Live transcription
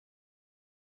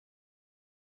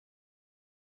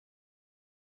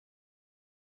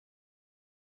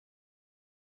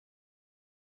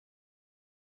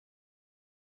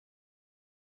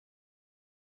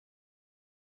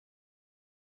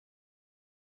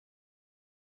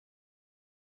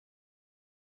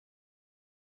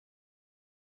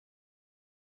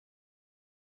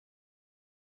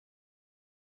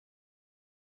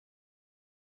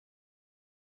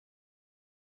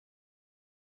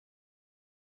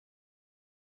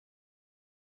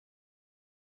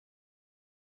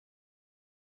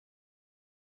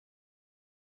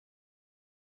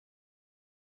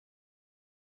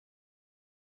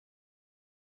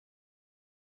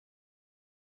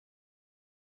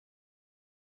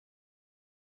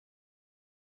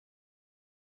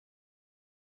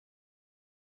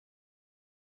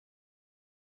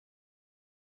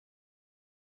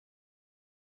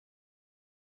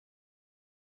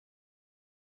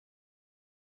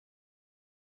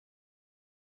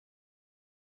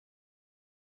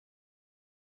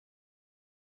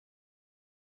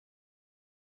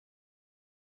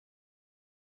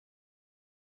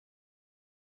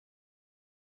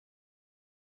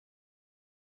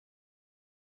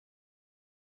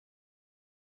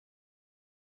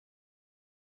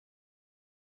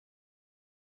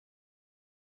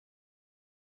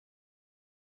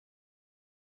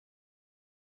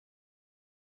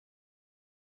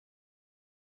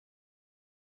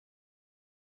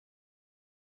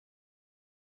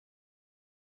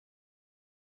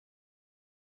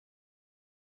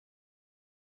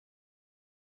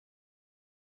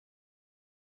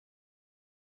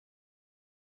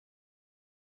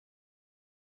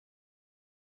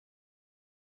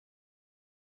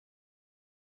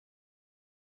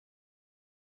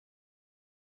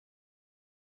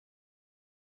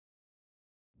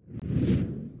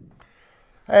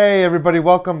Hey everybody,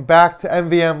 welcome back to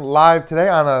MvMLive today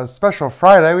on a special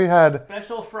Friday. We had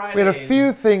a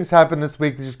few things happen this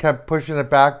week that just kept pushing it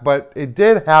back, but it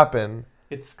did happen.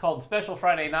 It's called Special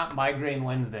Friday, not Migraine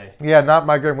Wednesday. Yeah, not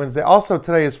Migraine Wednesday. Also,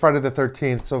 today is Friday the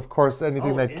 13th, so of course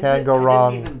anything that can go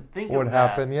wrong would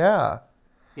happen. Yeah.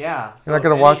 Yeah. So you're not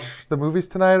going to watch the movies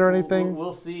tonight or anything?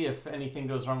 We'll see if anything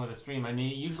goes wrong with the stream. I mean,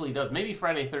 it usually does. Maybe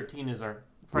Friday 13 is our...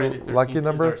 Friday the 13th lucky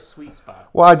number? Is our sweet spot.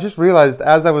 Well, I just realized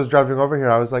as I was driving over here,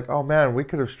 I was like, oh man, we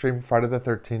could have streamed Friday the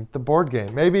 13th, the board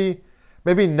game. Maybe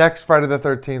next Friday the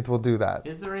 13th we'll do that.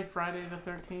 Is there a Friday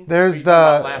the 13th? There's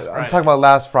I'm talking about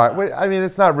last Friday. Wait, I mean,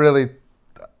 it's not really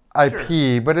IP,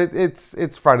 sure. But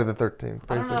it's Friday the 13th,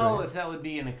 basically. I don't know if that would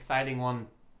be an exciting one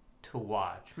to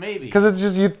watch. Maybe. Because it's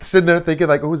just you sitting there thinking,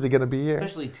 like, who's it going to be here?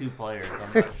 Especially two players, I'm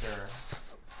not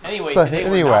sure. Anyway, so, today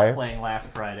we're not playing last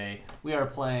Friday. We are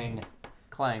playing...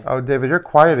 Clank. Oh, David, you're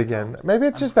quiet again. Maybe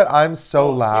it's just that I'm so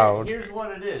loud. Here's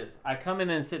what it is. I come in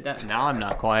and sit down. Now I'm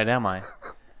not quiet, am I?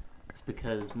 It's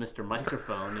because Mr.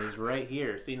 Microphone is right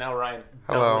here. See, now Ryan's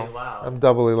doubly loud. I'm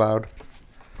doubly loud.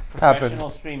 Professional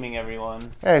streaming,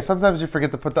 everyone. Hey, sometimes you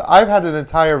forget to put the... I've had an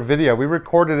entire video. We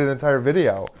recorded an entire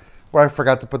video where I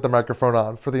forgot to put the microphone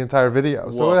on for the entire video.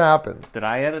 Whoa. So what happens? Did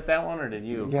I edit that one or did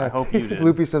you? Yeah. I hope you did.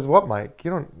 Loopy says, what, Mike?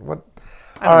 You don't... What...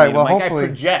 All right. Well, hopefully, I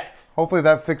project. Hopefully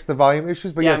that fixed the volume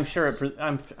issues. But yeah, yes,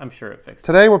 I'm sure it fixed.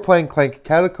 Today we're playing Clank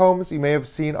Catacombs. You may have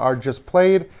seen our Just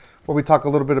Played, where we talk a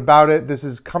little bit about it. This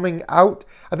is coming out.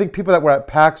 I think people that were at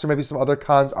PAX or maybe some other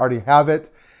cons already have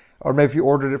it, or maybe if you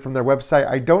ordered it from their website.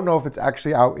 I don't know if it's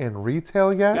actually out in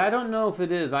retail yet. Yeah, I don't know if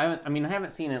it is. I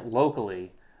haven't seen it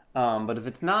locally, but if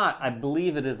it's not, I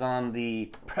believe it is on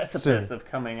the precipice of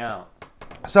coming out.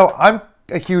 So I'm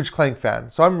a huge Clank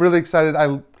fan, so I'm really excited.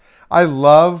 I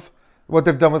love what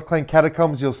they've done with Clank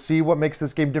Catacombs. You'll see what makes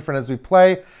this game different as we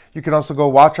play. You can also go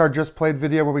watch our Just Played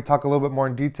video where we talk a little bit more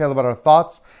in detail about our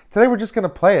thoughts. Today we're just going to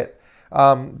play it.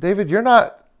 David, you're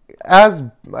not as...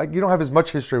 you don't have as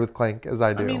much history with Clank as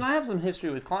I do. I mean, I have some history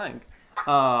with Clank.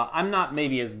 I'm not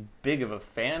maybe as big of a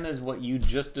fan as what you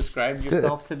just described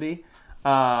yourself to be. But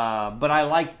I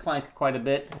like Clank quite a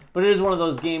bit. But it is one of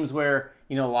those games where,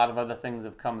 you know, a lot of other things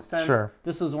have come since. Sure.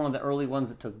 This was one of the early ones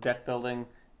that took deck building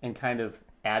and kind of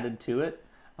added to it.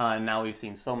 And now we've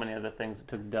seen so many other things that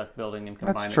took deck building and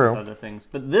combined it with other things.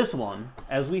 But this one,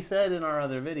 as we said in our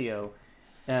other video,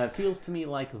 feels to me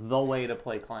like the way to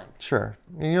play Clank. Sure.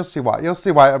 And you'll see why. You'll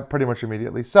see why pretty much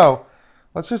immediately. So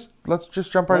let's just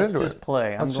jump right into it. Let's just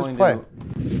play. Let's just play.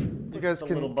 You guys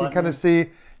can kind of see.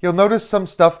 You'll notice some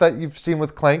stuff that you've seen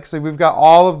with Clank. So we've got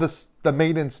all of the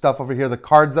maintenance stuff over here. The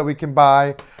cards that we can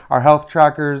buy, our health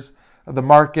trackers, the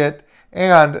market,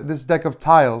 and this deck of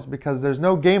tiles, because there's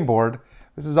no game board.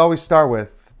 This is all we start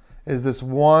with, is this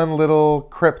one little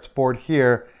crypt board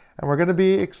here. And we're going to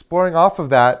be exploring off of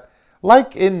that,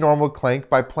 like in normal Clank,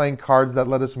 by playing cards that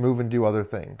let us move and do other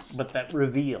things. But that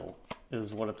reveal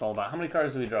is what it's all about. How many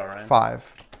cards do we draw, Ryan?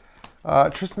 5.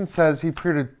 Tristan says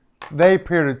they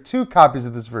pre-ordered 2 copies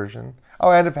of this version.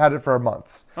 Oh, and have had it for a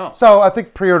month. Oh. So I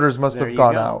think pre-orders must have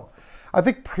gone out. I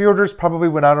think pre-orders probably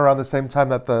went out around the same time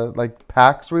that the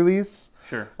PAX release.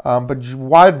 Sure. But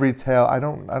wide retail, I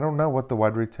don't know what the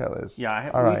wide retail is.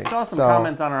 Yeah, we saw some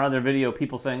comments on our other video,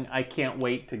 people saying, I can't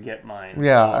wait to get mine.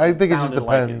 Yeah, I think it just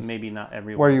depends maybe not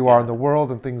everyone where you are in the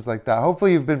world and things like that.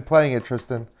 Hopefully you've been playing it,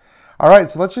 Tristan. All right,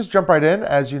 so let's just jump right in.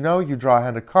 As you know, you draw a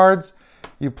hand of cards.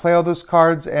 You play all those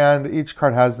cards, and each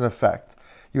card has an effect.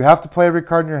 You have to play every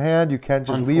card in your hand. You can't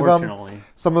just leave them.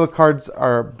 Some of the cards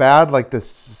are bad, like this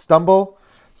Stumble.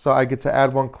 So I get to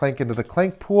add 1 Clank into the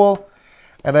Clank pool.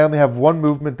 And I only have 1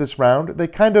 movement this round. They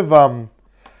kind of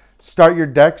start your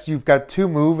decks. You've got 2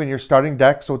 move in your starting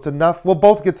deck, so it's enough. We'll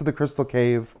both get to the Crystal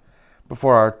Cave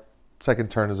before our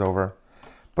second turn is over.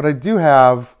 But I do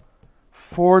have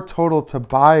 4 total to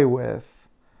buy with.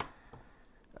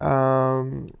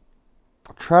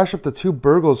 Trash up to 2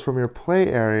 burgles from your play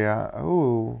area.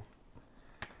 Oh,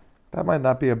 that might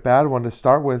not be a bad one to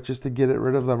start with, just to get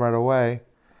rid of them right away.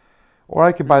 Or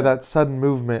I could buy that sudden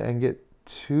movement and get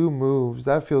 2 moves.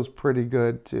 That feels pretty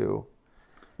good too.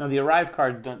 Now the arrive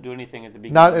cards don't do anything at the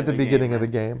beginning. Not at the beginning of the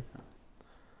game.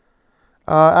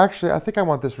 Actually, I think I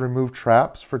want this remove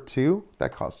traps for 2.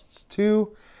 That costs 2.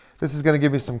 This is going to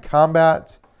give me some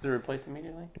combat. Does it replace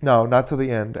immediately? No, not till the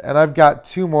end. And I've got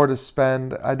 2 more to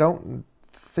spend. I don't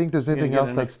think there's anything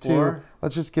else that's 2.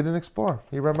 Let's just get an Explore.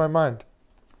 You read my mind.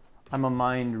 I'm a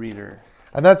mind reader.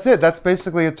 And that's it. That's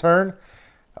basically a turn.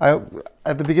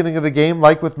 At the beginning of the game,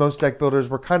 like with most deck builders,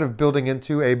 we're kind of building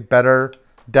into a better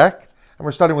deck. And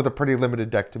we're starting with a pretty limited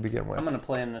deck to begin with. I'm going to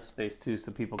play in this space too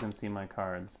so people can see my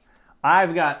cards.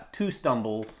 I've got 2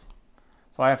 Stumbles,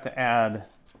 so I have to add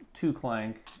 2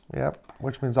 Clank. Yep,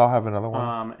 which means I'll have another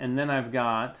one. And then I've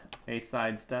got a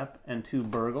sidestep and 2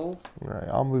 burgles. All right,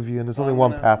 I'll move you in. There's only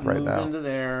one path right now. Move into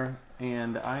there,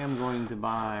 and I am going to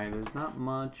buy. There's not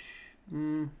much.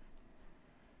 Ooh.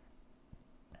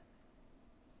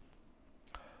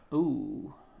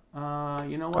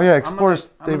 You know what? Oh yeah, Explorers,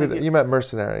 David, you meant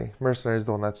Mercenary. Mercenary is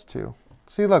the one that's 2.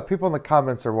 See, look, people in the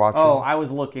comments are watching. Oh, I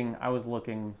was looking.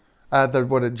 At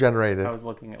what it generated. I was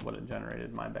looking at what it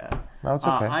generated. My bad. No, it's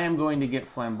okay. I am going to get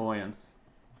Flamboyance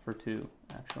for 2,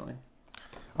 actually.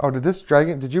 Oh,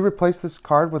 did you replace this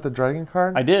card with a dragon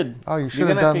card? I did. Oh, you should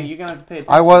have done. You're gonna have to pay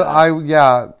attention.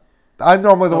 Yeah. I'm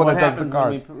normally the one that does the cards. What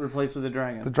happens when we replace with a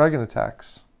dragon? The dragon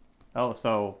attacks. Oh,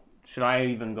 so should I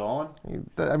even go on?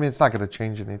 I mean, it's not going to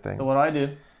change anything. So what do I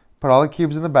do? Put all the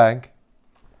cubes in the bank.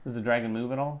 Does the dragon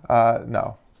move at all?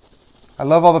 No. I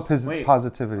love all the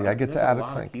positivity. I get to add a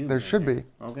Clank. There should be.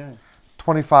 Okay.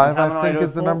 25, I think,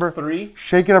 is the number. 3.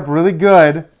 Shake it up really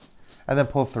good, and then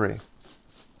pull 3.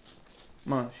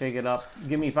 Come on, shake it up.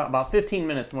 Give me about 15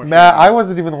 minutes more. Matt, I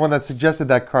wasn't even the one that suggested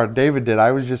that card. David did.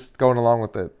 I was just going along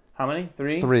with it. How many?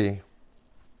 3? 3.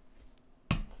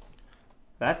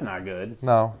 That's not good.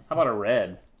 No. How about a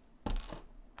red?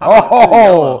 How about 2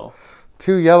 yellow?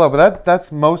 2 yellow, but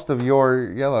that's most of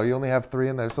your yellow. You only have 3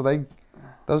 in there, so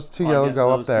those 2 yellow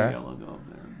go up there.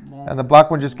 And the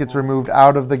black one just gets removed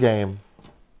out of the game.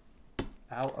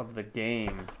 Out of the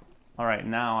game. All right,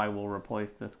 now I will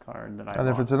replace this card that I And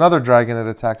if it's another dragon, it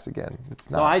attacks again. It's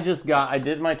not. So I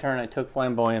did my turn. I took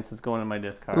Flamboyance. It's going in my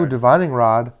discard. Ooh, Divining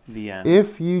Rod. The end.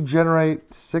 If you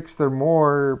generate 6th or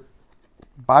more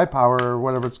by power or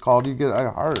whatever it's called, you get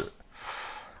a heart.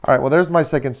 All right, well, there's my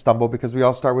second stumble because we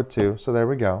all start with 2. So there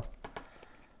we go.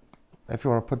 If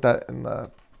you want to put that in the...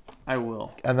 I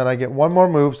will. And then I get one more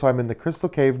move, so I'm in the Crystal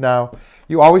Cave now.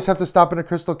 You always have to stop in a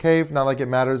Crystal Cave. Not like it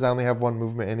matters. I only have 1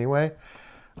 movement anyway.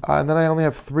 And then I only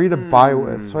have 3 to buy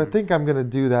with. So I think I'm going to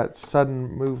do that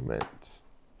sudden movement.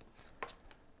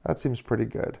 That seems pretty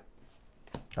good.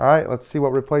 All right, let's see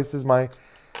what replaces my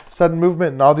sudden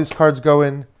movement. And all these cards go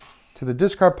in to the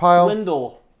discard pile.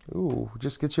 Swindle. Ooh,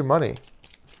 just get you money.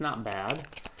 It's not bad.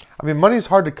 I mean, money's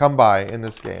hard to come by in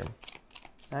this game.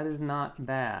 That is not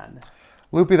bad.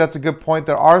 Loopy, that's a good point.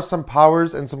 There are some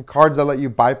powers and some cards that let you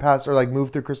bypass or like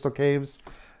move through Crystal Caves.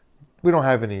 We don't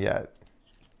have any yet.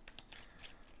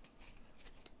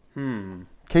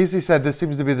 Casey said this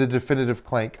seems to be the definitive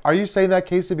Clank. Are you saying that,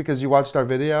 Casey, because you watched our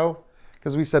video?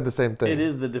 Because we said the same thing. It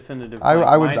is the definitive Clank.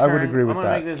 I would agree with that.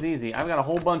 I'm going to make this easy. I've got a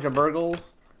whole bunch of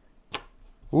burgles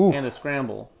and a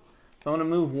scramble. So I'm going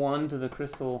to move 1 to the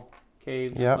Crystal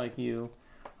Cave just like you.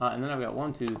 And then I've got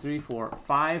 1, 2, 3, 4,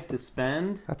 5 to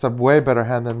spend. That's a way better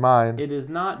hand than mine. It is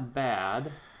not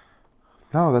bad.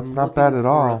 No, that's not bad at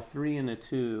all. A 3 and a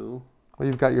 2. Well,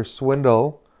 you've got your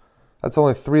Swindle. That's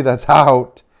only 3 that's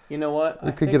out. You know what?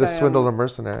 You could get a Swindle or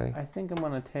Mercenary. I think I'm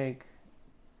going to take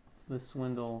the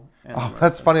Swindle. And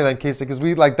that's funny then, Casey, because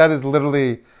that is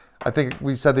literally, I think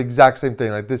we said the exact same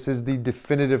thing. Like, this is the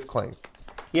definitive Clank.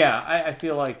 Yeah, I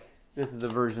feel like this is the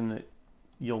version that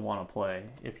you'll want to play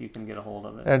if you can get a hold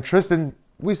of it. And Tristan,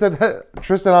 we said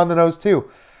Tristan on the nose too.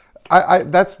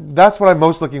 That's what I'm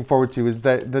most looking forward to is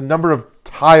that the number of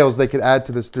tiles they could add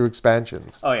to this through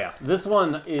expansions. Oh yeah, this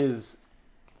one is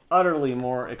utterly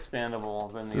more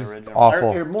expandable than the original. Awful.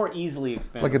 Or more easily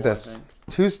expandable. Look at this.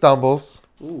 2 stumbles.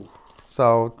 Ooh.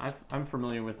 So I'm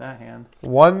familiar with that hand.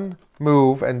 1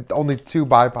 move and only 2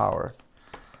 buy power.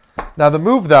 Now the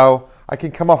move though, I can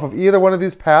come off of either one of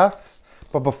these paths.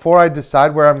 But before I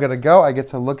decide where I'm going to go, I get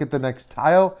to look at the next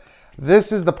tile.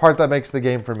 This is the part that makes the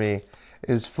game for me,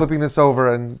 is flipping this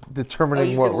over and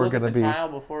determining what we're going to be. Tile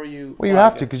before you... Well, you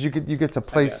have to because you get to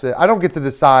place it. I don't get to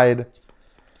decide,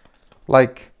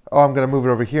 like, oh, I'm going to move it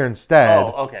over here instead.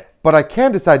 Oh, okay. But I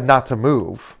can decide not to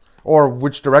move or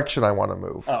which direction I want to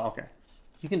move. Oh, okay.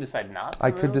 You can decide not to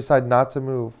I could decide not to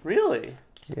move. Really?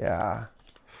 Yeah.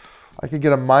 I could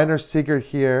get a minor secret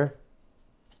here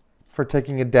for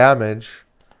taking a damage,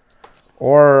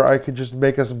 or I could just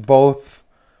make us both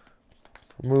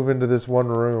move into this one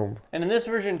room. And in this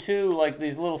version too, like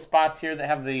these little spots here that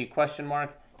have the question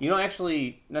mark, you don't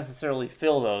actually necessarily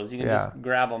fill those. You can just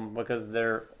grab them because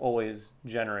they're always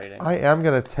generating. I am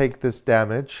going to take this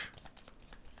damage.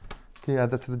 Can you add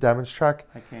that to the damage track?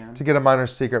 I can. To get a minor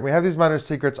secret. We have these minor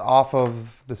secrets off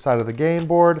of the side of the game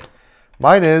board.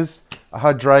 Mine is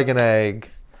a dragon egg.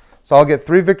 So I'll get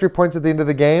 3 victory points at the end of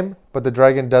the game, but the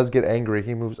dragon does get angry.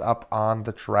 He moves up on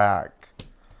the track.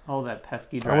 Oh, that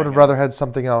pesky dragon. I would have rather had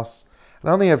something else. And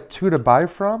I only have 2 to buy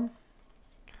from.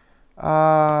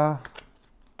 How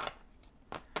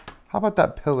about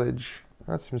that pillage?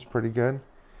 That seems pretty good.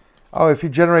 Oh, if you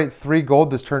generate 3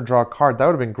 gold this turn, draw a card. That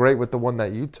would have been great with the one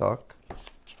that you took.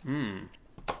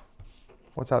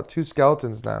 What's out? 2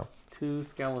 skeletons now. 2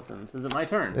 skeletons. Is it my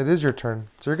turn? It is your turn.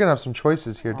 So you're going to have some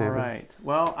choices here, David. All right.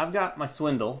 Well, I've got my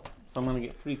swindle, so I'm going to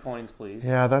get 3 coins, please.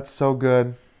 Yeah, that's so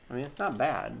good. I mean, it's not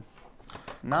bad.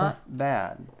 Not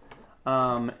bad.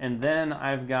 And then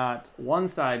I've got 1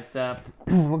 sidestep.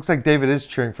 Looks like David is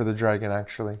cheering for the dragon,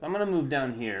 actually. So I'm going to move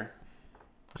down here.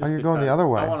 Oh, you're going the other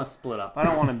way. I want to split up. I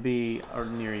don't want to be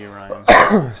near you,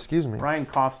 Ryan. Excuse me. Ryan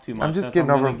coughs too much. I'm just getting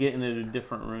over. I'm going to get into a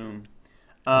different room.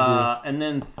 And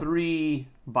then 3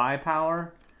 buy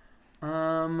power.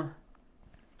 I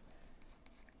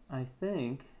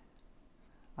think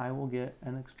I will get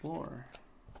an explorer.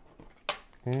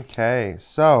 Okay,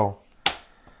 so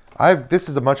this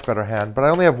is a much better hand, but I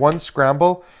only have 1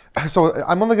 scramble. So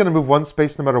I'm only going to move 1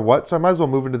 space no matter what, so I might as well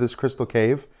move into this crystal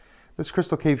cave. This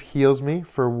crystal cave heals me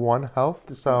for 1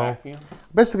 health, so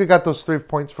basically got those 3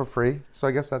 points for free, so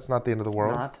I guess that's not the end of the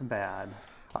world. Not bad.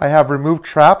 I have removed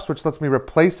traps, which lets me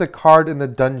replace a card in the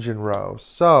dungeon row.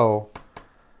 So,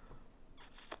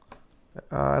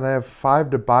 and I have 5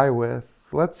 to buy with.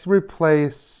 Let's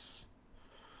replace,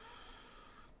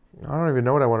 I don't even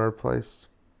know what I want to replace.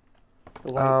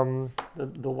 The white,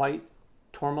 the white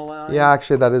tourmaline? Yeah,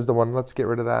 actually that is the one. Let's get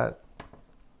rid of that.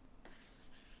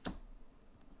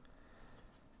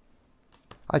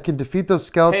 I can defeat those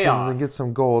skeletons and get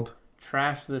some gold.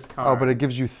 Trash this card. Oh, but it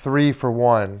gives you 3 for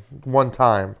 1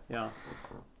 time. Yeah.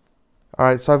 All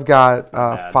right, so I've got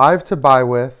 5 to buy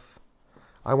with.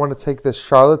 I want to take this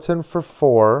charlatan for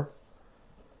 4.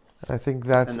 I think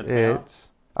that's it.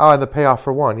 Oh, and the payoff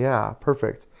for 1. Yeah,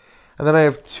 perfect. And then I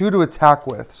have 2 to attack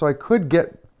with. So I could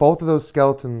get both of those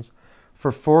skeletons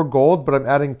for 4 gold, but I'm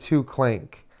adding 2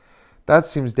 Clank. That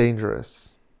seems dangerous.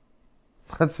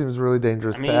 That seems really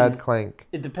dangerous to add Clank.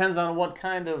 It depends on what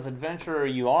kind of adventurer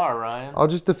you are, Ryan. I'll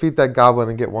just defeat that goblin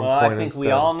and get 1 coin instead. I think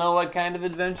we all know what kind of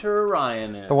adventurer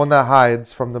Ryan is. The one that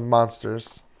hides from the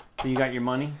monsters. So you got your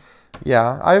money?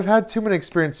 Yeah, I've had too many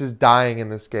experiences dying in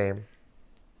this game.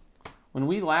 When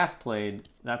we last played,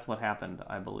 that's what happened,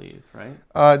 I believe, right?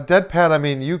 Deadpan, I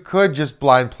mean, you could just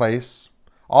blind place.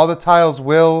 All the tiles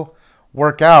will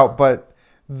work out, but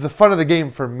the fun of the game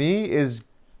for me is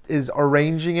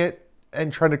arranging it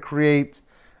and trying to create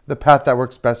the path that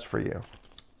works best for you.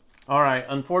 All right.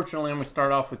 Unfortunately, I'm going to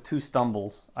start off with 2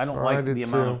 stumbles. I don't like the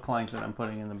amount of Clank that I'm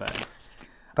putting in the bag.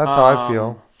 That's how I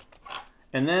feel.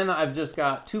 And then I've just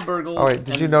got 2 burgles. Oh, wait.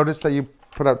 Did you notice that you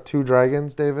put out 2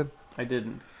 dragons, David? I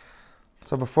didn't.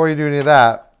 So before you do any of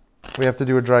that, we have to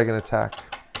do a dragon attack.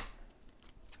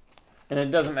 And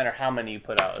it doesn't matter how many you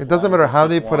put out. It doesn't matter how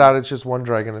many you put out. It's just 1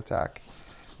 dragon attack.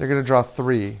 You're going to draw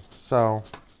 3. So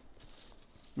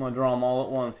I'm going to draw them all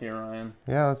at once here, Ryan.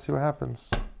 Yeah, let's see what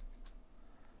happens.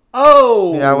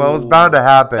 Oh! Yeah, well, it's bound to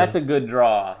happen. That's a good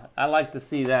draw. I like to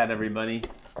see that, everybody.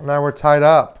 Now we're tied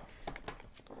up.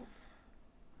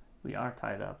 We are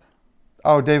tied up.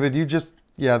 Oh, David,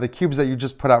 the cubes that you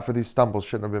just put out for these stumbles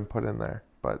shouldn't have been put in there.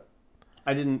 But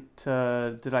I didn't,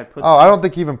 did I put... Oh, I don't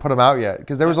think you even put them out yet,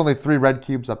 because there was only 3 red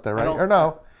cubes up there, right? Or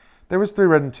no, there was 3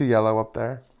 red and 2 yellow up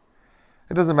there.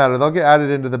 It doesn't matter. They'll get added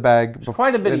into the bag. There's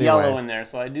quite a bit of yellow in there,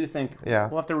 so I do think we'll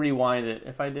have to rewind it.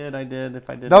 If I did, I did. If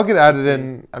I did, they'll get added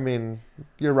in. I mean,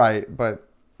 you're right, but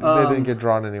they didn't get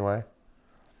drawn anyway.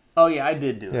 Oh, yeah, I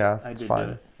did do it. Yeah, I it's did fine.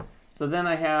 do it. So then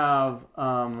I have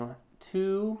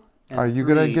 2 and Are you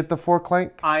 3. going to get the 4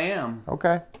 Clank? I am.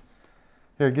 Okay.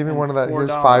 Here, give me one of that. $4. Here's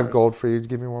 5 gold for you.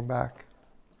 Give me 1 back.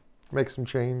 Make some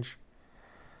change.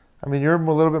 I mean, you're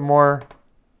a little bit more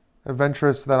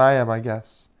adventurous than I am, I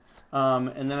guess.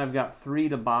 And then I've got 3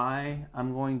 to buy.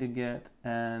 I'm going to get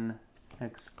an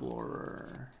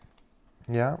explorer.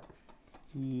 Yeah.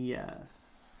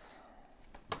 Yes.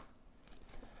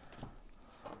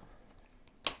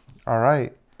 All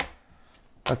right.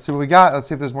 Let's see what we got. Let's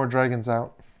see if there's more dragons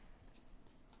out.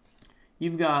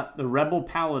 You've got the Rebel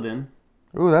Paladin.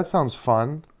 Ooh, that sounds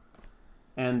fun.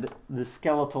 And the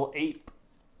Skeletal Ape.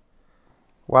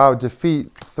 Wow,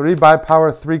 defeat 3 buy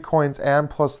power, 3 coins, and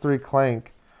plus 3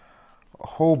 Clank.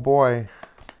 Oh boy.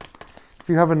 If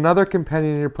you have another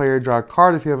companion in your player, draw a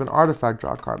card. If you have an artifact,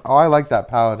 draw a card. Oh, I like that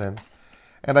paladin.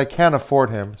 And I can't afford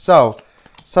him. So,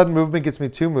 sudden movement gets me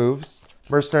 2 moves.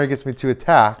 Mercenary gets me 2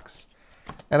 attacks.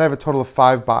 And I have a total of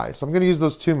 5 buys. So I'm going to use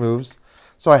those 2 moves.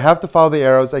 So I have to follow the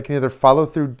arrows. I can either follow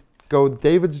through, go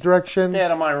David's direction. Stay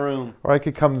out of my room. Or I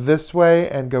could come this way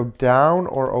and go down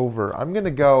or over. I'm going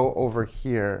to go over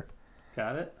here.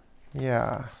 Got it?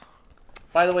 Yeah.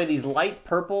 By the way, these light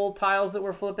purple tiles that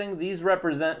we're flipping, these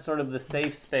represent sort of the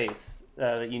safe space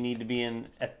that you need to be in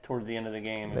towards the end of the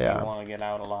game if you want to get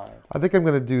out alive. I think I'm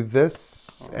going to do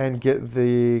this and get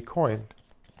the coin.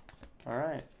 All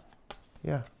right.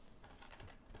 Yeah.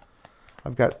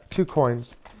 I've got 2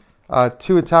 coins.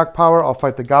 2 attack power. I'll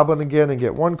fight the goblin again and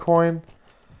get 1 coin.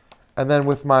 And then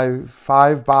with my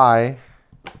 5 buy,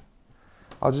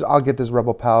 I'll get this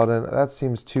rebel paladin. That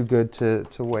seems too good to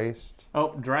waste.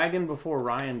 Oh, dragon before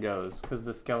Ryan goes because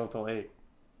the skeletal ape.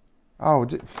 Oh,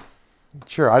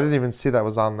 sure. I didn't even see that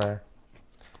was on there.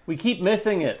 We keep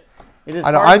missing it. It is.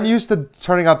 I'm used to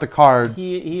turning out the cards,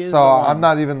 he is so I'm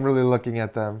not even really looking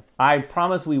at them. I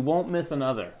promise we won't miss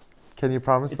another. Can you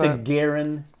promise that? It's a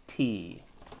guarantee.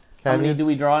 How many do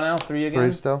we draw now? 3 again?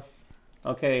 3 still.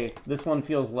 Okay, this one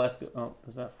feels less good. Oh,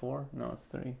 is that 4? No, it's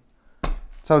 3.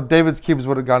 So David's cubes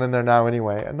would have gone in there now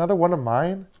anyway. Another one of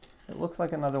mine? It looks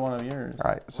like another one of yours.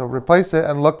 All right, so replace it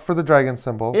and look for the dragon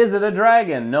symbol. Is it a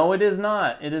dragon? No, it is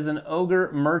not. It is an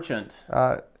ogre merchant.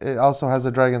 It also has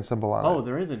a dragon symbol on it. Oh,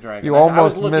 there is a dragon. You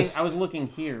almost missed. I was looking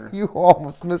here. You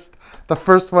almost missed the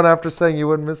first one after saying you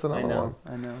wouldn't miss another one.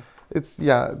 I know. It's,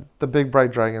 the big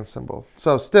bright dragon symbol.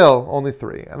 So still only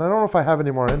 3. And I don't know if I have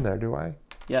any more in there, do I?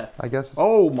 Yes. I guess.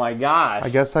 Oh my gosh. I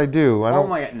guess I do. Oh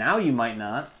my god. Now you might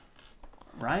not.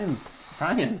 Ryan.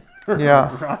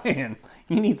 Yeah. Ryan.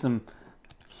 You need some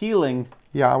healing.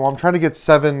 Yeah, well, I'm trying to get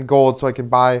 7 gold so I can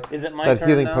buy that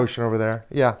healing potion over there.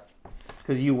 Yeah.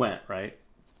 Because you went, right?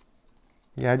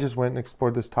 Yeah, I just went and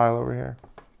explored this tile over here.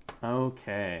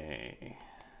 Okay.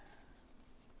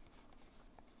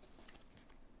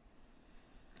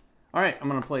 All right, I'm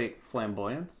going to play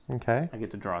Flamboyance. Okay. I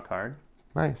get to draw a card.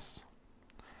 Nice.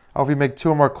 Oh, if you make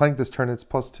 2 or more Clank this turn, it's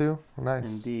 +2. Nice.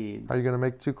 Indeed. Are you going to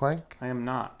make 2 Clank? I am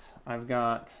not. I've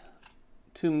got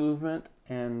 2 movement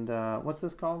and what's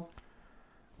this called?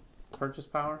 Purchase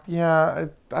power? Yeah,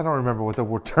 I don't remember what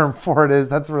the term for it is.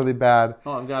 That's really bad.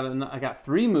 Oh, I got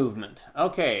 3 movement.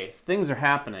 Okay, things are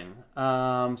happening.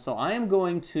 So I am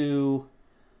going to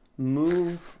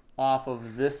move off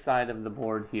of this side of the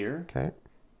board here. Okay.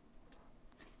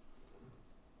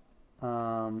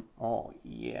 Oh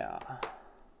yeah.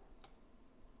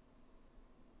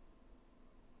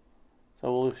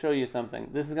 So we'll show you something.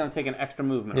 This is going to take an extra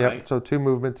movement, right? Yep, so 2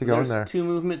 movement to go in there. There's 2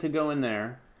 movement to go in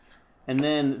there. And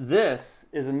then this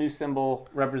is a new symbol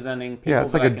representing people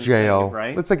it's like a jail. Save,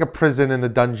 right? It's like a prison in the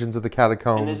dungeons of the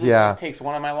catacombs. And just takes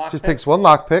one of my lock picks? Just takes 1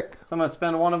 lock pick. So I'm going to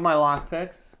spend one of my lock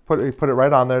picks. Put it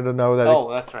right on there to know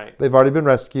that that's right. They've already been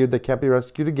rescued. They can't be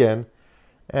rescued again.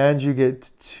 And you get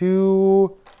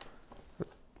 2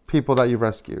 people that you've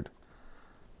rescued.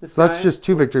 So that's just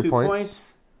 2 victory points.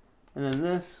 And then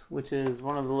this, which is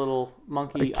one of the little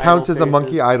monkey It counts as a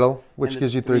monkey idol, which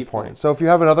gives you 3 points. So if you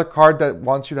have another card that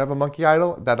wants you to have a monkey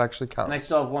idol, that actually counts. And I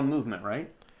still have 1 movement, right?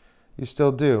 You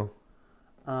still do.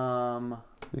 You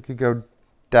could go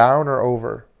down or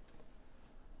over.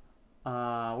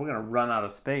 We're going to run out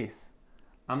of space.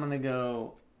 I'm going to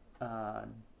go...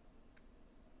 I'm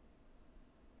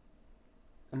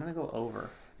going to go over.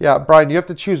 Yeah, Brian, you have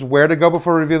to choose where to go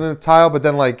before revealing the tile, but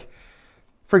then, like,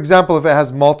 for example, if it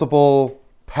has multiple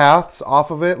paths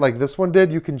off of it, like this one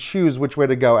did, you can choose which way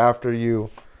to go after you,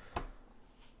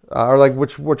 or like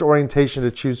which orientation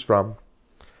to choose from.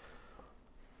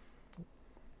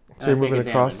 So you're moving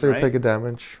across, so you'll take a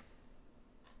damage.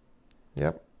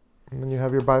 Yep. And then you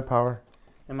have your buy power.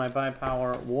 And my buy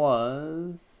power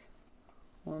was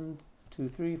 1, 2,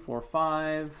 3, 4,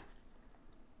 5.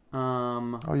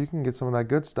 Oh, you can get some of that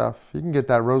good stuff. You can get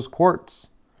that rose quartz.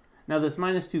 Now this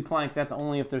 -2 Clank, that's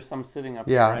only if there's some sitting up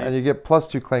there, right? Yeah, and you get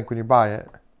 +2 Clank when you buy it.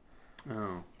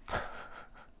 Oh.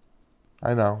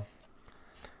 I know.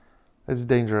 It's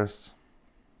dangerous.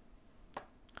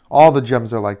 All the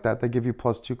gems are like that. They give you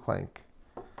 +2 Clank.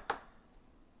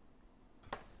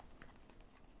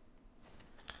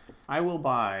 I will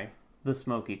buy the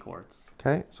smoky quartz.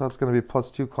 Okay, so that's going to be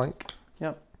 +2 Clank.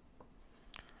 Yep.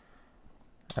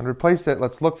 And replace it.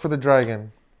 Let's look for the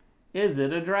dragon. Is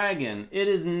it a dragon? It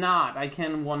is not. I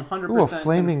can 100% a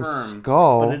flaming confirm,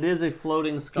 skull. But it is a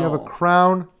floating skull. If you have a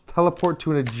crown, teleport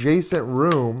to an adjacent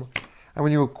room. And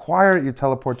when you acquire it, you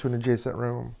teleport to an adjacent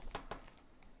room.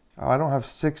 Oh, I don't have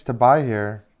 6 to buy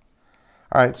here.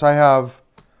 All right, so I have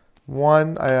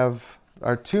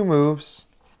 2 moves.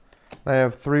 I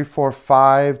have 3, 4,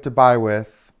 5 to buy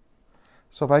with.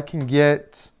 So if I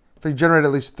generate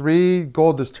at least 3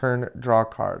 gold this turn, draw a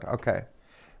card. Okay.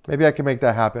 Maybe I can make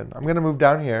that happen. I'm going to move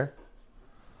down here.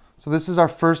 So this is our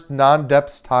first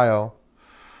non-depths tile,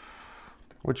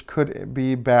 which could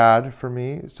be bad for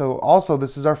me. So also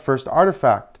this is our first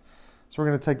artifact. So we're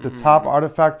going to take the top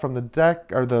artifact from the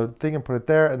deck, or the thing, and put it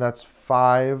there, and that's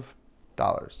 $5.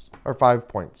 Or 5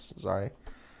 points, sorry.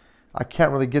 I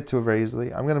can't really get to it very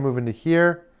easily. I'm going to move into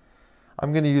here.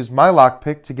 I'm going to use my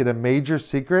lockpick to get a major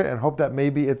secret and hope that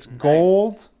maybe it's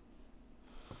gold.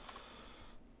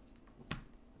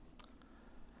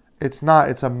 It's not.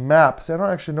 It's a map. See, I don't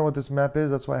actually know what this map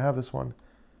is. That's why I have this one.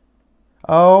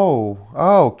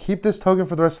 Oh, keep this token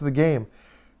for the rest of the game.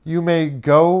 You may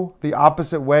go the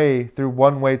opposite way through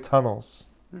one-way tunnels.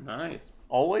 Nice.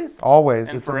 Always? Always.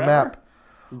 And it's forever? a map.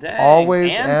 Dang.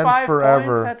 Always and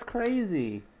forever. Points? That's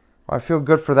crazy. I feel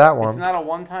good for that one. It's not a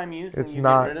one-time use it's and you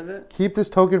not. get rid of it? Keep this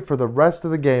token for the rest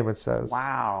of the game, it says.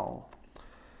 Wow.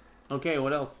 Okay,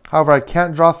 what else? However, I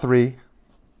can't draw 3.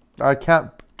 I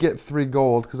can't get 3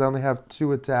 gold because I only have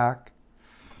 2 attack.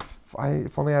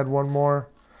 If only I had 1 more.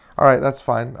 All right, that's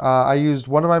fine. I used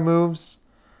one of my moves.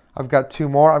 I've got 2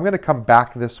 more. I'm going to come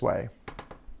back this way.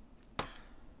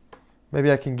 Maybe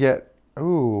I can get...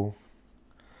 Ooh.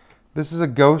 This is a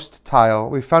ghost tile.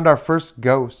 We found our first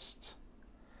ghost.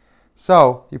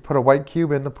 So, you put a white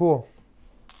cube in the pool.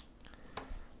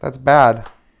 That's bad.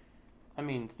 I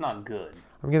mean, it's not good.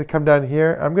 I'm going to come down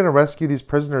here. I'm going to rescue these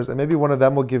prisoners, and maybe one of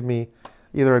them will give me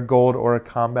either a gold or a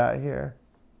combat here.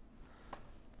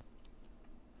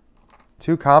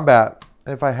 2 combat.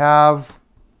 If I have...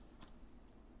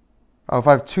 Oh, if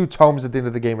I have 2 tomes at the end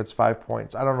of the game, it's 5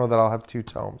 points. I don't know that I'll have 2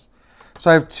 tomes. So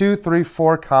I have 2, 3,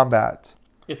 4 combat.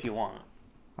 If you want.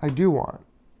 I do want.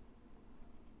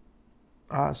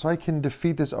 So I can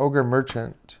defeat this ogre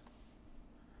merchant.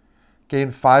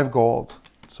 Gain 5 gold.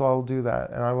 So I'll do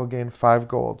that, and I will gain 5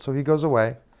 gold. So he goes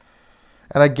away.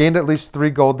 And I gained at least 3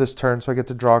 gold this turn, so I get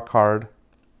to draw a card.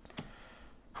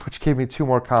 Which gave me 2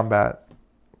 more combat.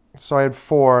 So I had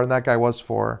 4, and that guy was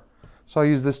 4. So I'll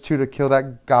use this 2 to kill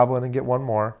that goblin and get 1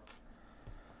 more.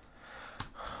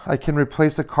 I can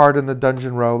replace a card in the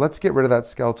dungeon row. Let's get rid of that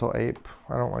skeletal ape.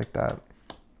 I don't like that.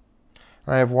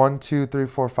 And I have 1, 2, 3,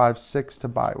 4, 5, 6 to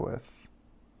buy with.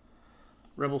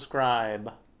 Rebel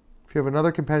Scribe. If you have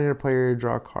another companion or player, you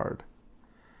draw a card.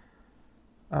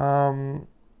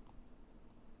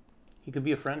 He could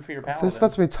be a friend for your paladin. This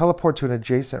lets me teleport to an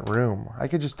adjacent room. I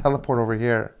could just teleport over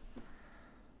here.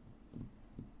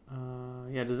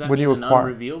 Yeah, does that mean an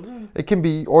unrevealed room? It can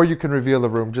be, or you can reveal the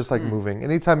room just like moving.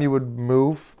 Anytime you would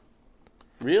move.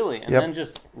 Really? And then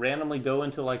just randomly go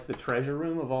into like the treasure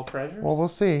room of all treasures? Well, we'll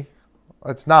see.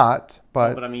 It's not,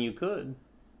 but... But I mean, you could.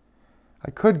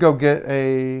 I could go get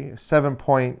a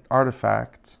 7-point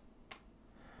artifact.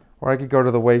 Or I could go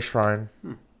to the Way Shrine.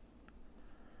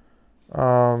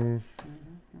 I'm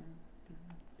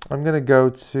going to go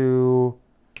to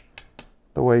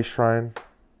the Way Shrine.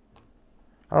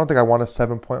 I don't think I want a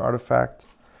 7-point artifact.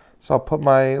 So I'll put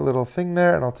my little thing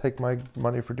there, and I'll take my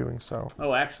money for doing so.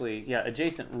 Oh, actually, yeah,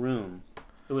 adjacent room.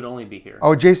 It would only be here.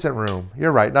 Oh, adjacent room.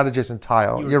 You're right, not adjacent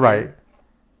tile. You're right.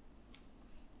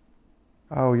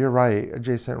 Oh, you're right.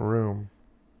 Adjacent room.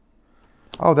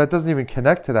 Oh, that doesn't even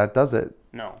connect to that, does it?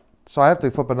 No. So I have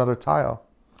to flip another tile.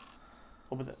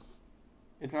 Oh, but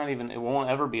it's not even, it won't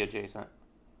ever be adjacent.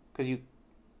 Because you...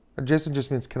 Adjacent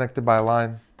just means connected by a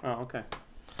line. Oh, okay.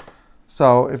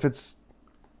 So if it's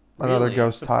another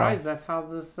ghost I'm tile. surprised that's how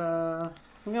this...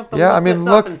 We have to look this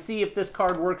up and see if this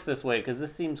card works this way, because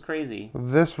this seems crazy.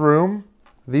 This room,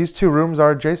 these 2 rooms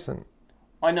are adjacent.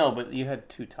 I know, but you had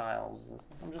 2 tiles.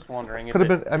 I'm just wondering if could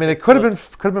have been. I mean, it could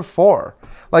have been 4.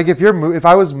 Like if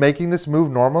I was making this move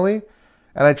normally,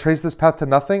 and I trace this path to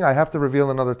nothing, I have to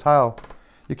reveal another tile.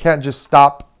 You can't just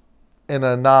stop in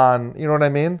a non. You know what I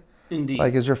mean? Indeed.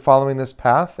 Like as you're following this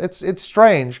path, it's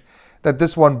strange that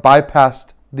this one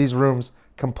bypassed these rooms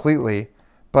completely,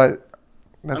 but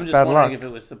that's bad luck. I'm just wondering if it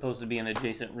was supposed to be an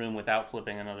adjacent room without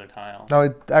flipping another tile. No,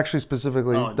 it actually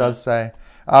specifically does say.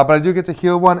 But I do get to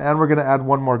heal 1, and we're going to add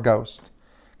 1 more ghost.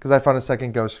 Because I found a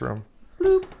second ghost room.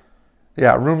 Bloop.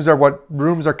 Yeah, rooms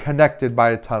are connected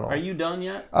by a tunnel. Are you done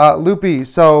yet? Loopy,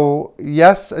 so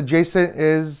yes, adjacent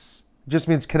just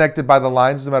means connected by the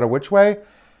lines no matter which way.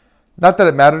 Not that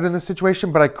it mattered in this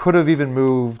situation, but I could have even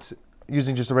moved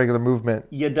using just a regular movement.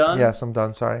 You done? Yes, I'm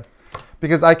done, sorry.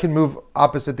 Because I can move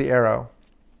opposite the arrow.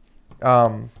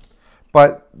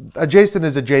 But adjacent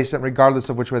is adjacent regardless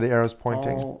of which way the arrow is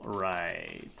pointing. All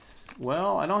right.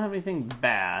 Well, I don't have anything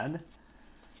bad.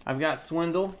 I've got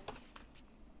Swindle.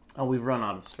 Oh, we've run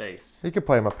out of space. You could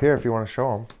play him up here if you want to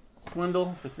show him.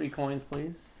 Swindle for 3 coins,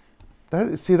 please.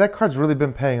 See, that card's really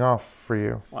been paying off for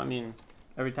you. Well, I mean,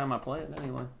 every time I play it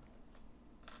anyway.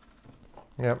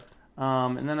 Yep.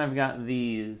 And then I've got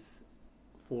these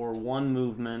for 1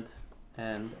 movement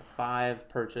and 5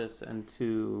 purchase and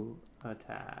 2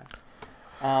 attack.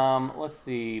 Let's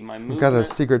see. My movement. We've got a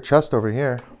secret chest over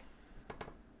here.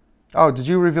 Oh, did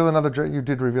you reveal another? You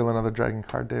did reveal another dragon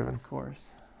card, David. Of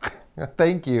course.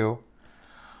 Thank you.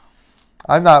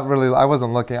 I'm not really. I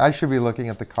wasn't looking. I should be looking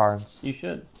at the cards. You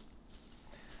should.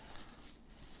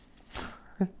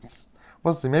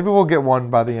 We'll see. Maybe we'll get one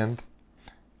by the end.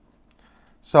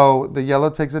 So the yellow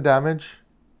takes a damage.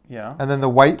 Yeah. And then the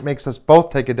white makes us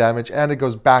both take a damage, and it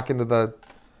goes back into the.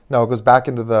 No, it goes back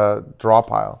into the draw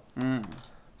pile. Mm.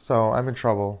 So I'm in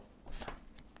trouble.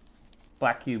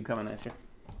 Black cube coming at you.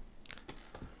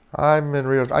 I'm in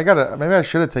real. Maybe I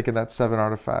should have taken that 7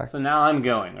 artifact. So now I'm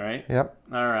going, right? Yep.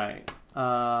 All right.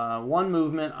 One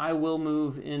movement. I will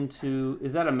move into.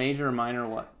 Is that a major or minor? Or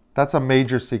what? That's a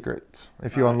major secret.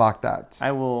 If you unlock that.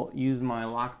 I will use my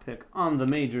lockpick on the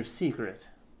major secret.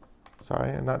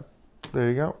 Sorry, and not. There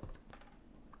you go.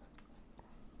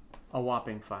 A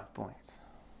whopping 5 points.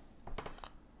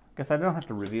 Guess I don't have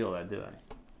to reveal that, do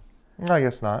I? I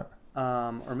guess not.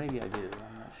 Or maybe I do.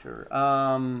 I'm not sure.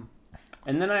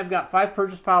 And then I've got 5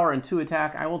 purchase power and 2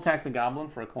 attack. I will attack the goblin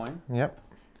for a coin. Yep.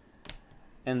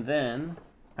 And then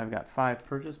I've got 5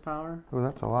 purchase power. Oh,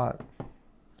 that's a lot.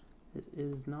 It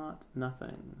is not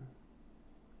nothing.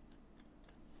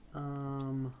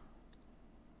 Oh,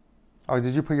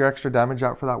 did you put your extra damage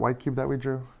out for that white cube that we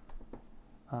drew?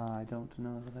 I don't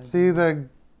know that I See,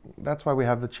 that's why we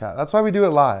have the chat. That's why we do it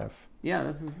live.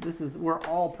 Yeah, this is we're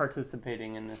all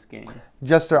participating in this game.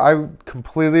 Jester, I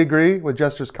completely agree with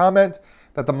Jester's comment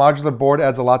that the modular board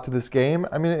adds a lot to this game.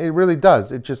 I mean, it really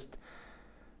does. It just,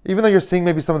 even though you're seeing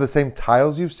maybe some of the same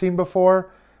tiles you've seen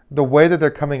before, the way that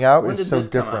they're coming out is so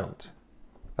different.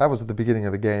 That was at the beginning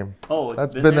of the game. Oh,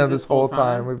 that's been there this whole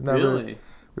time. We've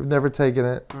never taken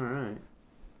it. All right.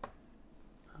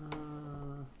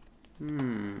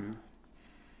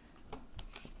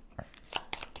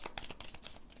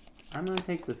 I'm going to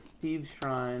take the Thieves'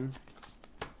 Shrine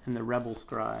and the Rebel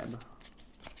Scribe.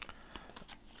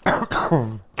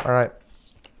 All right.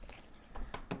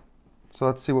 So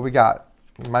let's see what we got.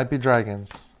 It might be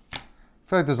dragons. I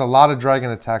feel like there's a lot of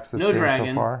dragon attacks this game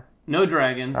so far. No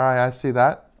dragon. All right, I see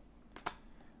that.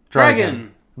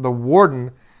 Dragon. The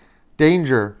Warden.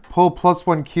 Danger. Pull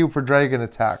 +1 cube for dragon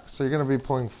attack. So you're going to be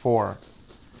pulling 4.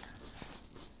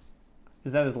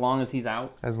 Is that as long as he's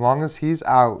out? As long as he's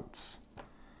out.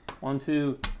 1,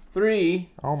 2, 3.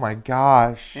 Oh my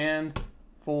gosh. And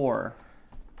 4.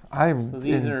 I'm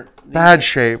these in are bad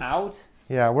shape. Out?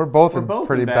 Yeah, we're both in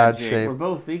pretty bad shape. We're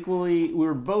both equally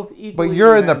But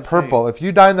you're in the purple. If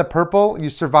you die in the purple,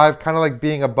 you survive kind of like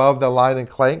being above the line in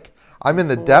Clank. I'm in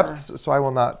the depths, so I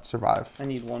will not survive. I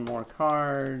need 1 more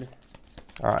card.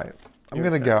 All right. I'm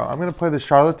going to go. I'm going to play the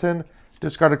Charlatan,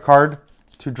 discard a card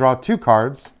to draw 2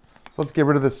 cards. So let's get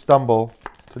rid of this Stumble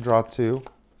to draw 2.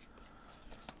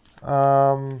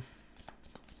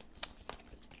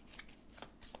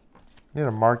 Need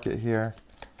a market here.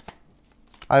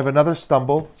 I have another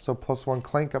Stumble, so +1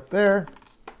 Clank up there.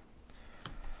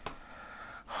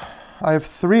 I have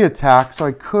 3 attacks, so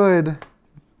I could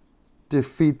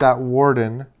defeat that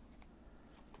Warden.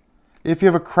 If you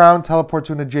have a crown, teleport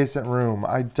to an adjacent room.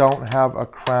 I don't have a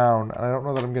crown, and I don't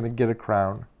know that I'm going to get a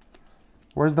crown.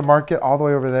 Where's the market? All the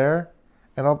way over there?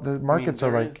 And the markets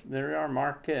are like... There are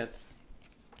markets.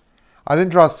 I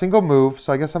didn't draw a single move,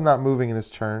 so I guess I'm not moving in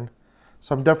this turn.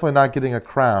 So I'm definitely not getting a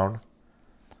crown.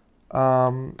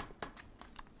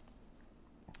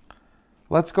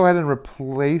 Let's go ahead and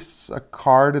replace a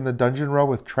card in the dungeon row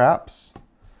with traps.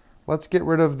 Let's get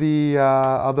rid of the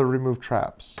other remove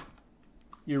traps.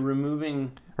 You're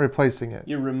removing... Replacing it.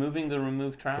 You're removing the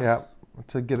remove traps? Yeah,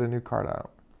 to get a new card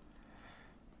out.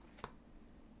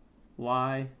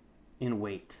 Lie in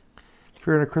wait. If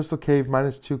you're in a crystal cave,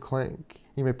 -2 Clank.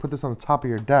 You may put this on the top of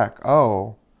your deck.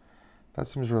 Oh, that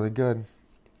seems really good.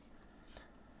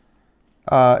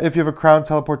 If you have a crown,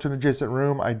 teleport to an adjacent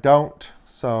room. I don't,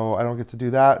 so I don't get to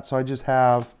do that. So I just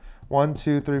have 1,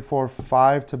 2, 3, 4,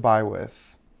 5 to buy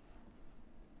with.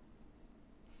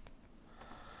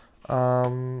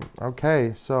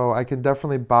 Okay, so I can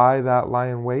definitely buy that lie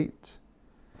in wait.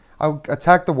 I'll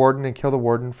attack the Warden and kill the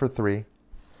Warden for 3.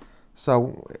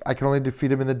 So I can only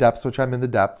defeat him in the depths, which I'm in the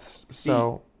depths.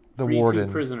 So the Warden.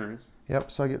 2 prisoners. Yep,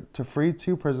 so I get to free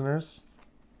 2 prisoners.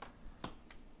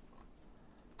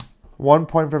 1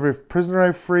 point for every prisoner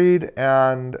I freed,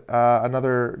 and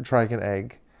another dragon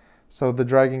egg. So the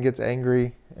dragon gets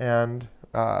angry, and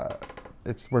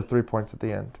it's worth 3 points at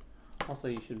the end. Also,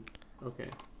 you should... Okay.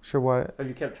 Sure what? Have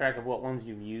you kept track of what ones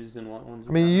you've used and what ones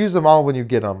you you use them all when you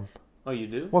get them. Oh, you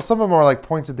do? Well, some of them are like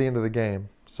points at the end of the game,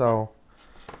 so...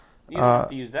 You don't have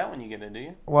to use that when you get it, do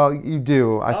you? Well, you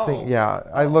do. I think, yeah.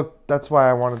 I looked. That's why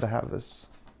I wanted to have this.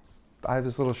 I have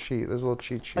this little sheet. There's a little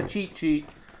cheat sheet. A cheat sheet.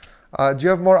 Do you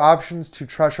have more options to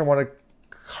treasure one of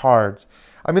cards?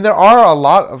 I mean, there are a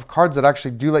lot of cards that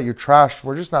actually do let you trash.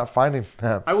 We're just not finding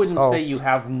them. I wouldn't say you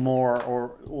have more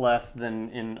or less than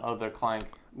in other Clank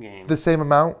games. The same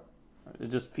amount? It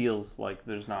just feels like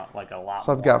there's not like a lot.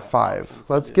 So I've got 5.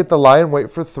 Let's get the lion,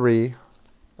 wait for 3.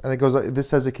 And it goes. This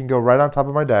says it can go right on top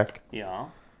of my deck. Yeah.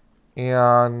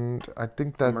 And I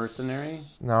think that's... Mercenary?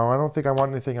 No, I don't think I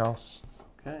want anything else.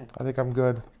 Okay. I think I'm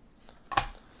good.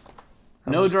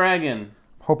 No dragon.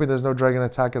 Hoping there's no dragon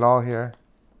attack at all here.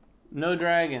 No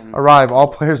dragon. Arrive. All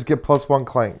players get +1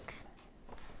 Clank.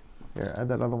 Here, add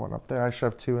that other one up there. I should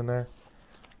have 2 in there.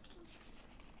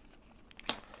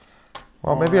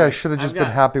 Well, maybe I should have just been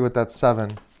happy with that 7.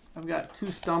 I've got 2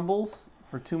 stumbles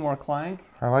for 2 more Clank.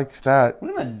 I like that.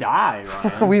 We're gonna die,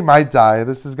 Ryan. We might die.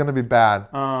 This is gonna be bad.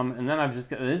 And then I've just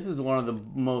got, this is one of the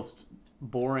most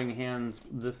boring hands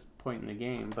this point in the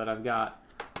game, but I've got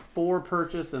 4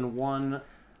 purchase and 1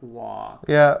 walk.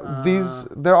 Yeah,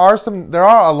 there are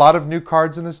a lot of new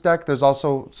cards in this deck. There's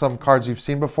also some cards you've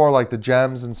seen before, like the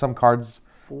gems and some cards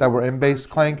that were in base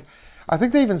Clank. I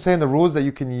think they even say in the rules that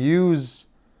you can use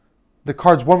the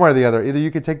cards one way or the other. Either you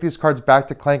could take these cards back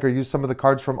to Clank or use some of the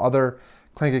cards from other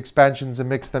Clank expansions and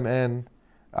mix them in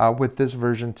with this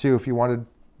version too if you wanted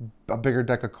a bigger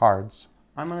deck of cards.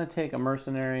 I'm going to take a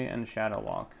Mercenary and Shadow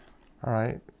Walk. All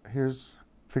right. Here's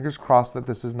fingers crossed that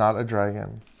this is not a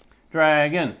dragon.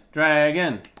 Dragon.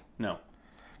 Dragon. No.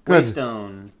 Good.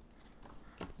 Waystone.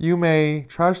 You may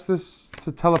trash this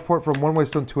to teleport from one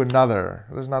waystone to another.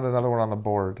 There's not another one on the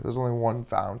board. There's only 1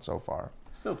 found so far.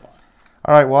 So far.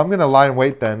 All right. Well, I'm going to lie in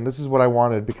wait then. This is what I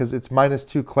wanted because it's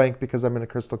 -2 Clank because I'm in a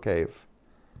crystal cave.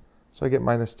 So I get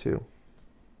 -2.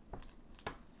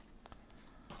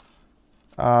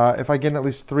 If I get at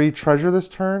least 3 treasure this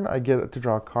turn, I get to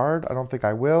draw a card. I don't think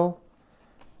I will.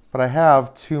 But I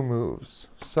have 2 moves.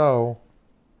 So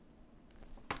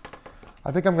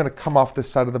I think I'm going to come off this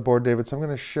side of the board, David. So I'm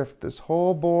going to shift this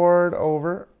whole board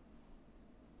over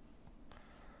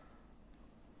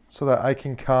so that I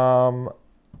can come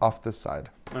off this side.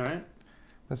 All right.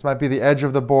 This might be the edge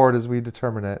of the board as we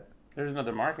determine it. There's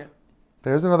another market.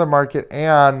 There's another market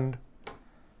and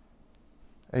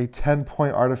a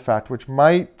 10-point artifact, which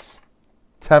might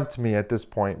tempt me at this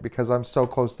point because I'm so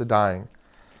close to dying.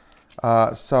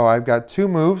 So I've got 2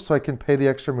 moves, so I can pay the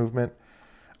extra movement.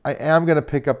 I am going to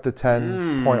pick up the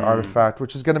 10-point artifact,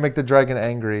 which is going to make the dragon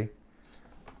angry.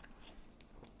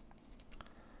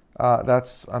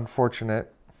 That's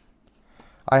unfortunate.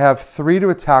 I have 3 to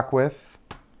attack with.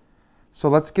 So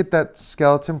let's get that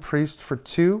skeleton priest for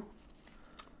 2.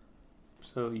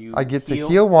 So I get to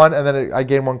heal 1, and then I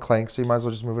gain 1 Clank, so you might as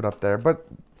well just move it up there. But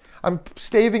I'm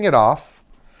staving it off.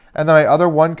 And then my other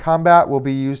 1 combat will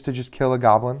be used to just kill a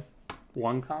goblin.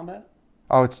 1 combat?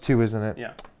 Oh, it's 2, isn't it?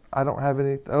 Yeah. I don't have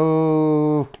any.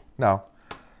 Oh, no.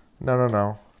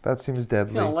 No. That seems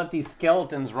deadly. You're going to let these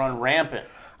skeletons run rampant.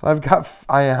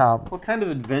 I am. What kind of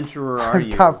adventurer are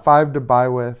you? I've got 5 to buy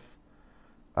with.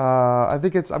 I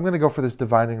think I'm going to go for this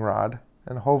divining rod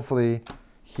and hopefully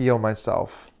heal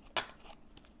myself.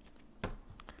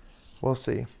 We'll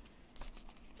see.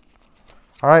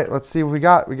 All right, let's see what we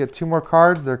got. We get 2 more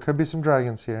cards. There could be some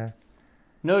dragons here.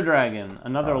 No dragon.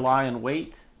 Another lie in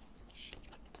wait.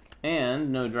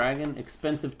 And no dragon.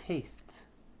 Expensive taste.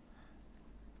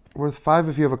 Worth 5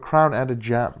 if you have a crown and a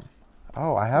gem.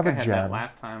 Oh, I have a I had gem. That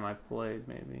last time I played,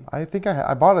 maybe. I think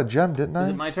I bought a gem, didn't I? Is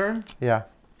it my turn? Yeah,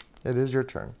 it is your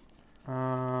turn.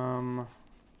 All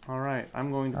right.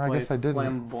 I'm going to play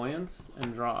Flamboyance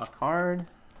and draw a card.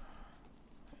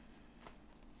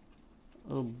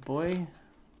 Oh boy.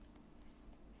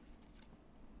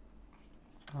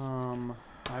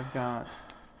 I've got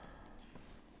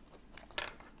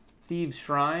Thieves'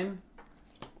 Shrine.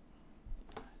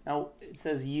 Now it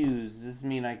says use. Does this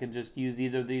mean I could just use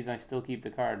either of these and I still keep the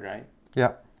card, right?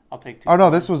 Yeah. I'll take 2. Oh no,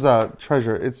 this was a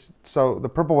treasure. So the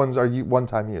purple ones are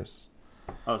one-time use.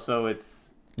 Oh, so it's...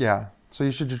 Yeah. So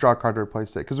you should just draw a card to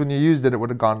replace it. Because when you used it, it would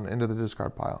have gone into the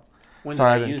discard pile. When did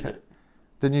I use it?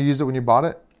 Didn't you use it when you bought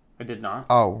it? I did not.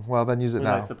 Oh, well then use it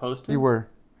now. Was I supposed to? You were.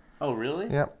 Oh, really?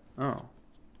 Yep. Oh.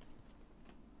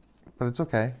 But it's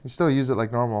okay. You still use it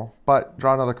like normal. But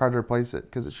draw another card to replace it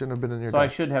because it shouldn't have been in your deck. So I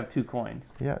should have 2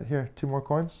 coins. Yeah, here. 2 more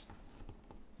coins.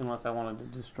 Unless I wanted to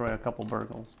destroy a couple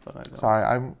burgles, but I don't.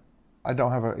 Sorry, I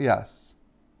don't have a... Yes.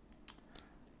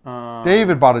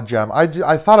 David bought a gem. I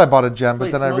thought I bought a gem,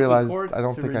 but then I realized I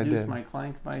don't think I did. My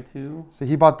Clank by 2. So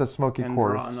he bought the smoky and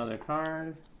quartz. Draw another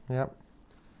card. Yep.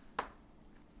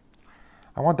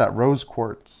 I want that rose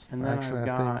quartz. And then actually, I've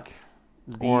got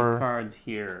these cards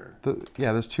here.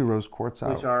 Yeah, there's 2 rose quartz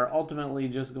out. Which are ultimately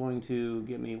just going to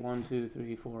get me 1, 2,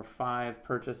 3, 4, 5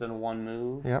 purchase and 1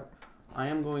 move. Yep. I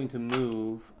am going to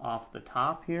move off the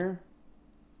top here.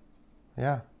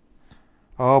 Yeah.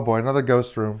 Oh boy, another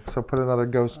ghost room. So put another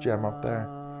ghost gem up there.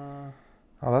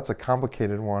 Oh, that's a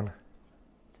complicated one.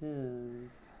 It is.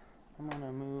 I'm going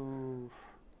to move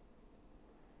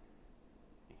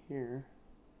here.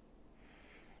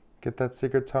 Get that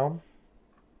secret tome.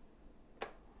 Do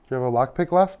you have a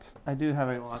lockpick left? I do have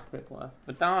a lockpick left,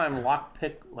 but now I'm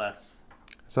lockpick-less.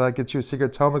 So that gets you a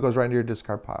secret tome. It goes right into your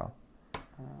discard pile.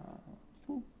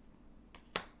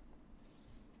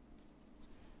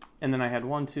 And then I had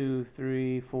 1, 2,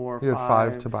 3, 4, 5. You had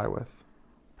 5 to buy with.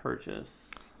 Purchase.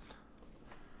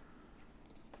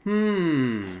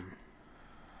 Dang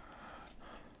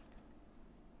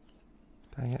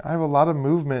it. I have a lot of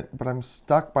movement, but I'm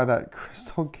stuck by that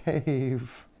crystal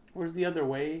cave. Where's the other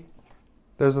way?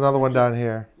 There's another one down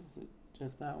here. Is it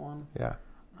just that one? Yeah.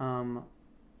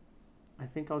 I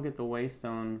think I'll get the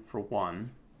waystone for 1.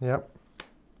 Yep.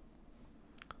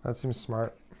 That seems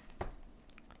smart.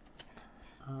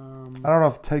 I don't know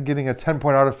if getting a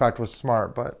 10-point artifact was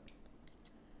smart, but...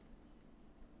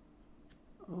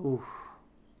 Oof.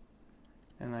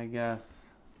 And I guess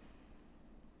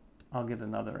I'll get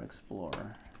another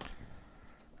explorer.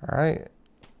 All right.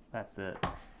 That's it.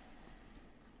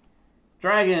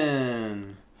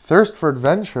 Dragon! Thirst for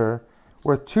adventure.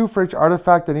 Worth 2 for each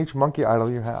artifact and each monkey idol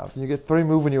you have. You get 3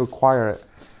 move when you acquire it.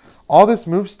 All this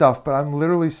move stuff, but I'm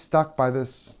literally stuck by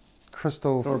this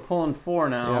crystal. So we're pulling 4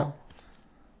 now. Yeah.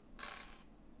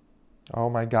 Oh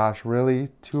my gosh, really?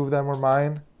 2 of them were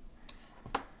mine?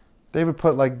 David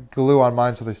put like glue on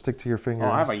mine so they stick to your fingers.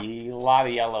 Oh, I have a lot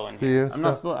of yellow in here. Do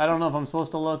you? I don't know if I'm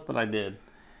supposed to look, but I did.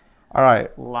 All right.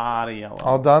 A lot of yellow.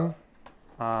 All done?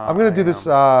 I'm going to do this.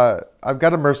 I've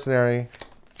got a mercenary.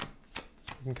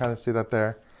 You can kind of see that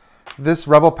there. This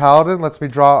Rebel Paladin lets me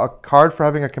draw a card for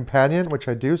having a companion, which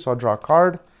I do, so I'll draw a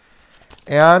card.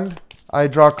 And I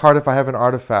draw a card if I have an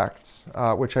artifact,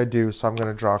 which I do, so I'm going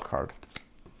to draw a card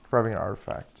for having an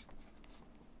artifact.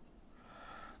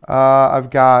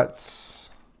 I've got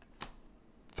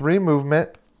 3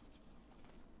 movement,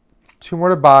 2 more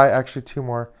to buy, actually 2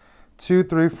 more. 2,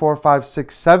 3, 4, 5,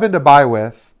 6, 7 to buy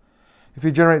with. If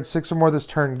you generate 6 or more this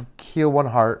turn, heal 1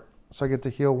 heart. So I get to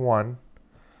heal 1.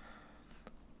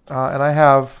 And I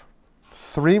have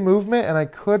 3 movement, and I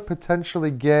could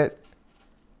potentially get...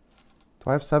 Do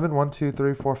I have 7? 1, 2,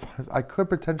 3, 4, 5. I could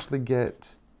potentially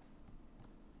get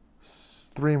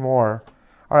 3 more.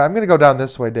 All right, I'm going to go down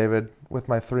this way, David, with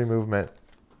my 3 movement.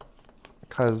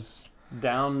 Because...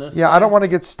 Down this Yeah, way? I don't want to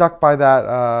get stuck by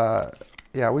that...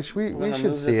 yeah, we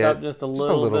should see it. Up just a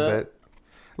little bit.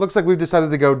 Looks like we've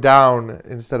decided to go down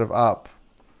instead of up.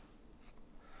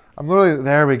 I'm literally...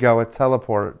 There we go, a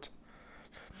teleport.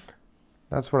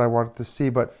 That's what I wanted to see,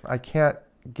 but I can't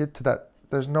get to that.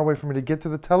 There's no way for me to get to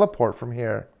the teleport from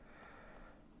here.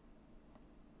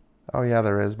 Oh, yeah,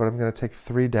 there is, but I'm going to take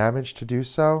 3 damage to do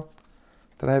so.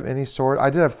 Did I have any sword? I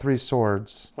did have 3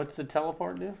 swords. What's the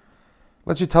teleport do?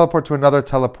 Lets you teleport to another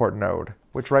teleport node,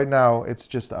 which right now it's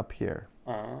just up here.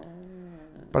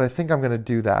 But I think I'm going to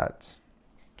do that.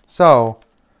 So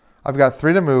I've got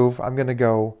 3 to move. I'm going to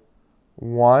go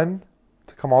 1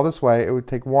 to come all this way. It would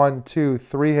take 1, 2,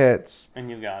 3 hits. And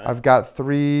you got it. I've got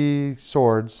 3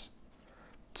 swords.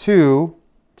 2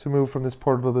 to move from this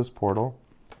portal to this portal.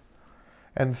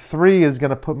 And 3 is going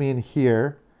to put me in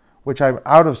here, which I'm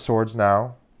out of swords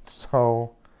now.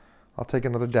 So I'll take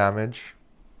another damage.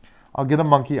 I'll get a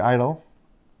monkey idol.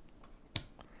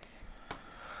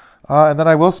 And then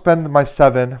I will spend my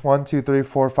 7, 1, 2, 3,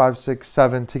 4, 5, 6,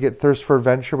 7 to get Thirst for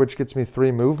Adventure, which gets me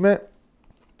 3 movement.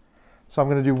 So I'm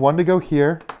going to do 1 to go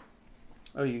here.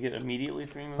 Oh, you get immediately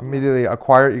 3 movement? Immediately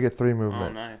acquire it, you get 3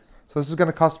 movement. Oh, nice. So this is going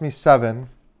to cost me 7.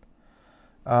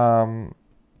 And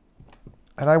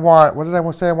I want, what did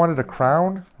I say? I wanted a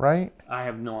crown, right? I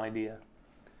have no idea.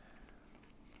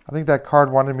 I think that card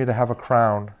wanted me to have a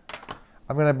crown.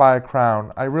 I'm going to buy a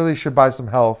crown. I really should buy some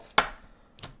health.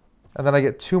 And then I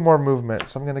get 2 more movement,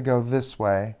 so I'm going to go this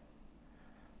way.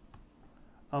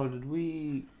 Oh, did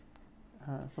we...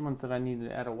 someone said I needed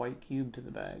to add a white cube to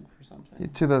the bag for something.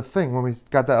 To the thing when we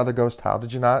got that other ghost tile.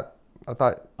 Did you not? I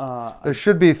thought... there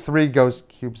should be 3 ghost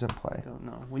cubes in play. I don't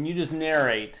know. When you just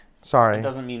narrate, sorry, it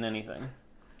doesn't mean anything.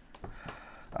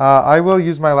 I will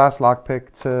use my last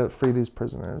lockpick to free these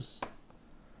prisoners.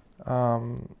 I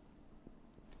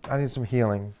need some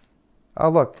healing. Oh,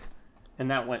 look. And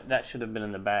that should have been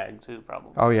in the bag too,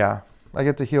 probably. Oh, yeah. I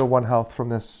get to heal 1 health from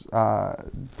this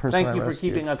person. Thank you for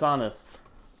keeping us honest.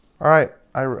 All right.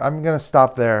 I'm going to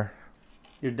stop there.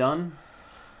 You're done?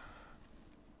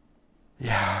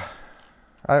 Yeah.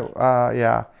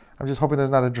 Yeah. I'm just hoping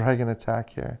there's not a dragon attack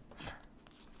here.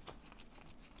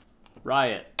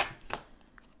 Riot.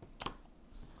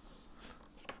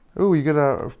 Ooh, you get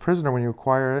a prisoner when you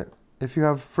acquire it. If you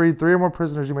have freed 3 or more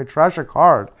prisoners, you may trash a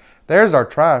card. There's our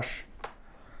trash.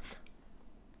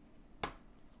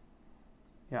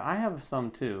 Yeah, I have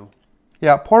some too.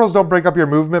 Yeah, portals don't break up your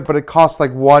movement, but it costs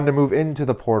like 1 to move into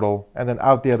the portal and then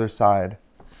out the other side.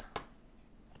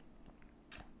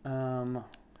 Oh,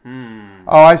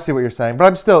 I see what you're saying. But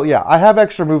I'm still, yeah, I have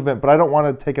extra movement, but I don't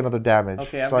want to take another damage.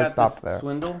 Okay, so I stopped there.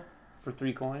 Swindle for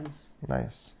 3 coins.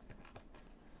 Nice.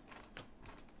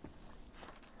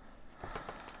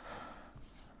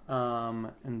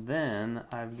 And then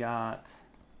I've got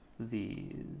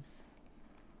these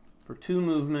for 2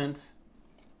 movement,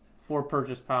 4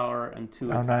 purchase power, and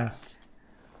 2 attack. Oh, nice.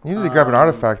 You need to grab an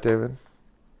artifact, David.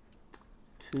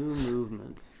 2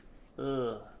 movement.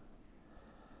 Ugh.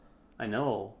 I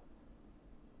know.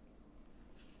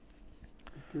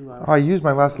 I used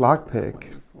my last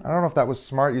lockpick. I don't know if that was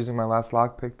smart using my last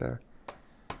lockpick there.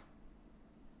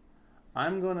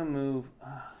 I'm going to move...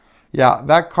 Yeah,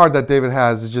 that card that David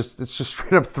has is it's just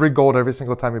straight up 3 gold every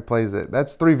single time he plays it.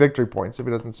 That's 3 victory points if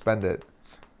he doesn't spend it.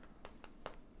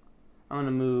 I'm going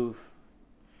to move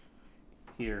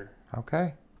here.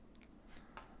 Okay.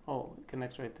 Oh, it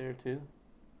connects right there too?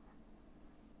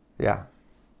 Yeah.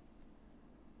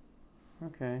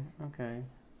 Okay, okay.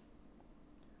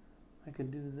 I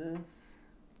could do this.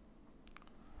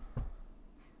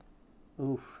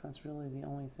 Oof, that's really the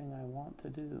only thing I want to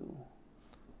do.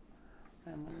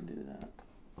 I'm going to do that.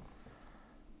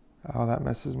 Oh, that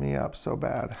messes me up so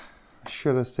bad. I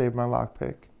should have saved my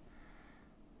lockpick.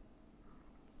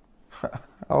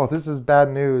 Oh, this is bad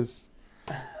news.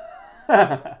 Wait,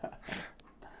 I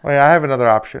have another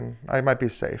option. I might be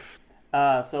safe.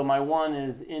 So my 1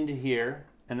 is into here,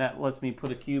 and that lets me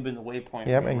put a cube in the waypoint.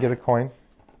 Yep, and get a coin.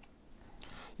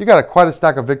 You got quite a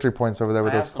stack of victory points over there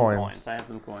with those coins. I have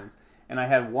some coins. And I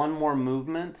had 1 more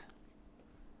movement.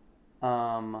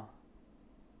 I'm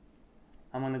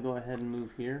going to go ahead and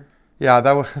move here. Yeah,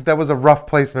 that was a rough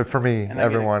placement for me, and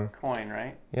everyone. I get a coin,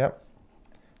 right? Yep.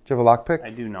 Do you have a lockpick?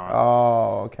 I do not.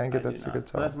 Oh, can't get that secret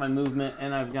toe. So that's my movement,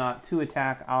 and I've got 2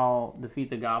 attack. I'll defeat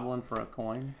the goblin for a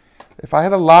coin. If I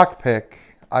had a lockpick,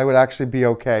 I would actually be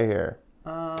okay here.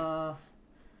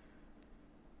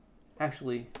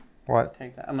 Actually, what?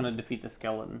 Take that. I'm going to defeat the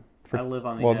skeleton. I live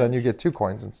on the Well, edge. then you get 2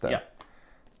 coins instead. Yeah.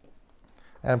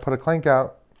 And put a clank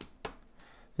out.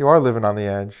 You are living on the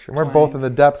edge. And we're both in the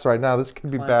depths right now. This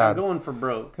could be bad. I'm going for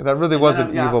broke. That really was an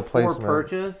evil placement. 4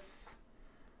 purchase.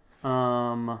 But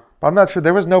I'm not sure.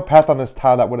 There was no path on this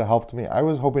tile that would have helped me. I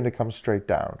was hoping to come straight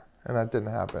down, and that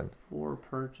didn't happen. 4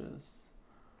 purchase.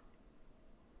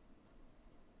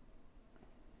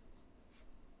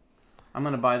 I'm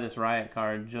going to buy this riot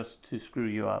card just to screw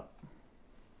you up.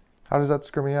 How does that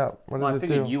screw me up? What does it do? I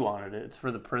figured you wanted it. It's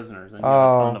for the prisoners, and you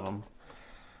have a ton of them.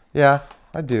 Yeah,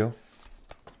 I do.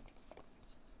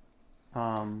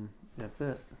 That's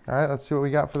it. All right, let's see what we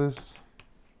got for this.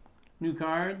 New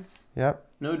cards. Yep.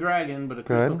 No dragon, but a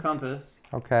crystal compass.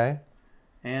 Okay.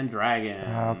 And dragon.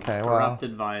 Okay, Corrupt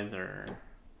advisor.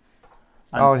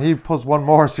 Oh, and he pulls 1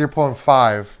 more, so you're pulling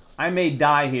 5. I may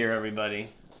die here, everybody.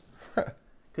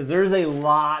 Because there's a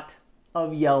lot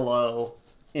of yellow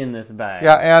in this bag.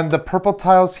 Yeah, and the purple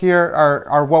tiles here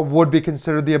are what would be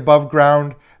considered the above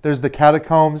ground. There's the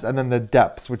catacombs and then the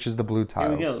depths, which is the blue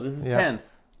tiles. Here we go. This is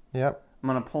 10th. Yep. I'm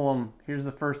going to pull them. Here's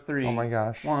the first 3. Oh my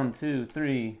gosh. 1, 2,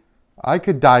 3. I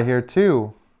could die here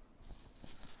too.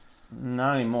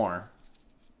 Not anymore.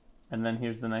 And then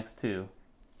here's the next 2.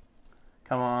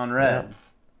 Come on, red. Yep.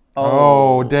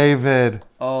 Oh, David.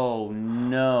 Oh,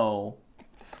 no.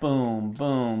 Boom,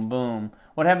 boom, boom.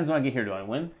 What happens when I get here? Do I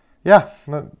win? Yeah,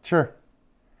 sure.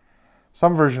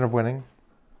 Some version of winning.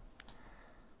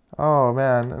 Oh,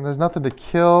 man. And there's nothing to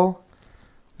kill.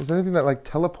 Is there anything that, like,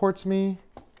 teleports me?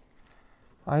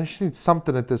 I just need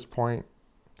something at this point.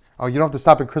 Oh, you don't have to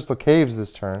stop in Crystal Caves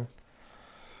this turn.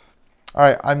 All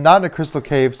right, I'm not in a Crystal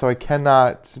Cave, so I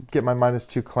cannot get my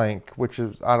 -2 Clank, which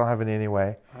is, I don't have any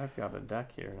anyway. I've got a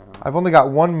deck here now. I've only got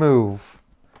 1 move.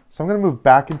 So I'm going to move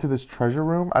back into this treasure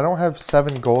room. I don't have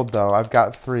 7 gold, though. I've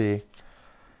got 3.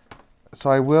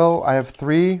 So I have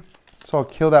 3. So I'll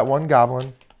kill that 1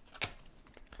 goblin.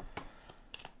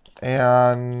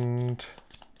 And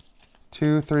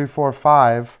 2, 3, 4,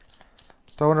 5.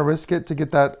 Do I want to risk it to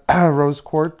get that rose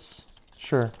quartz?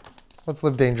 Sure. Let's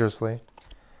live dangerously.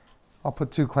 I'll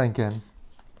put 2 Clank in.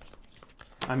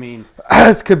 I mean,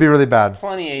 this could be really bad.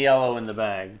 Plenty of yellow in the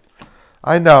bag.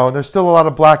 I know. And there's still a lot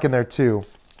of black in there, too.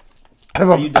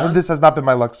 Are you done? This has not been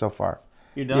my luck so far.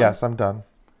 You're done? Yes, I'm done.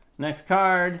 Next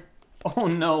card. Oh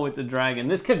no, it's a dragon.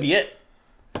 This could be it.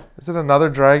 Is it another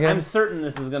dragon? I'm certain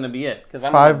this is going to be it. Because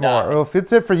I'm 5 more. Well, if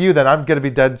it's it for you, then I'm going to be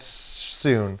dead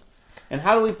soon. And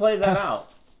how do we play that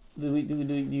out? Do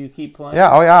you keep playing?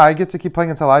 Yeah, oh yeah, I get to keep playing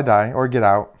until I die or get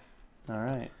out. All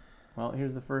right. Well,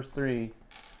 here's the first 3.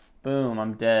 Boom,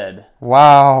 I'm dead.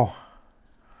 Wow.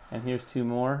 And here's 2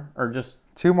 more? Or just...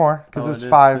 2 more, because there's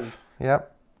 5.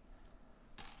 Yep.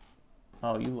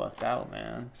 Oh, you lucked out,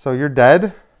 man. So you're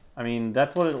dead? I mean,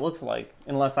 that's what it looks like,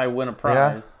 unless I win a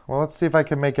prize. Yeah. Well, let's see if I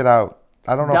can make it out.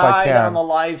 I don't know if I can. Died on the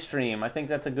live stream. I think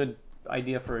that's a good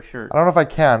idea for a shirt. I don't know if I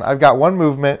can. I've got 1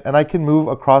 movement, and I can move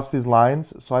across these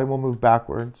lines, so I will move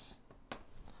backwards.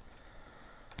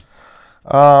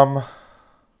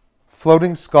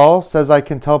 Floating Skull says I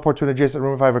can teleport to an adjacent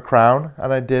room if I have a crown,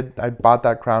 and I did. I bought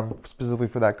that crown specifically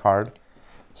for that card.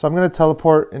 So I'm going to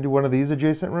teleport into one of these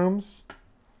adjacent rooms.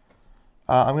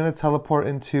 I'm going to teleport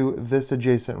into this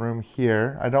adjacent room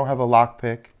here. I don't have a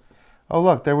lockpick. Oh,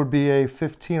 look, there would be a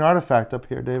 15 artifact up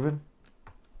here, David.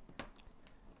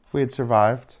 If we had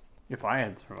survived. If I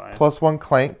had survived. +1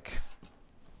 Clank.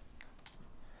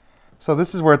 So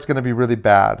this is where it's going to be really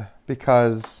bad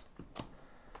because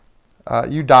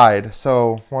you died.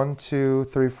 So 1, 2,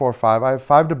 3, 4, 5. I have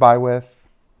 5 to buy with.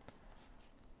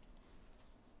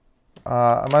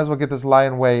 I might as well get this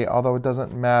lion weight, although it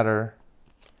doesn't matter.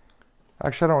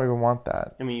 Actually, I don't even want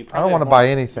that. I mean, I don't want to buy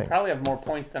anything. You probably have more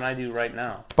points than I do right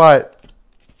now. But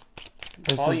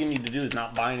all you need to do is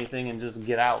not buy anything and just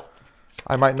get out.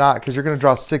 I might not, because you're going to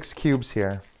draw 6 cubes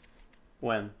here.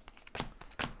 When?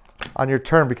 On your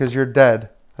turn, because you're dead.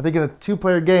 I think in a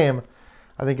 2-player game,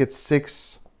 I think it's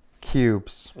 6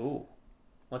 cubes. Ooh,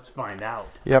 let's find out.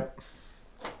 Yep.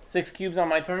 6 cubes on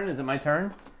my turn? Is it my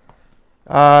turn?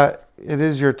 It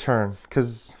is your turn,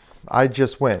 because I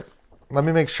just went. Let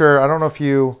me make sure. I don't know if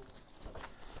you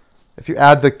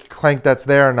add the Clank that's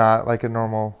there or not, like a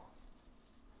normal.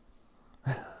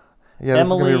 Yeah, this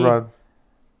is going to be road.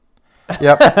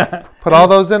 Yep. Put all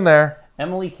those in there.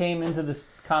 Emily came into the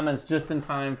comments just in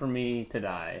time for me to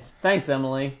die. Thanks,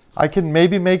 Emily. I can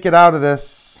maybe make it out of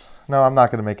this. No, I'm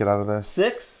not going to make it out of this.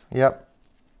 6? Yep.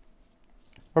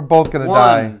 We're both going to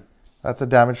die. That's a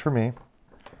damage for me.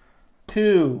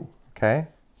 2. Okay.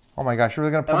 Oh my gosh, you're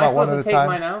really going to put them out one at a time? Am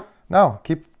I supposed to take mine out? No,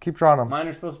 keep drawing them. Mine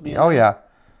are supposed to be. Oh yeah.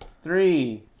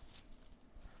 3,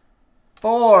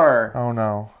 4. Oh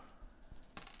no.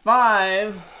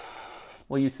 5.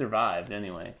 Well, you survived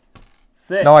anyway.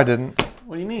 6. No, I didn't.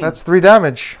 What do you mean? That's 3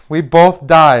 damage. We both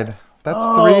died. That's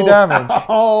 3 damage.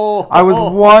 Oh, I was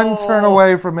 1 turn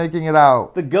away from making it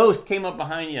out. The ghost came up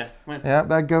behind you. Went, yeah,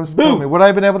 that ghost killed me. Would I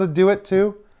have been able to do it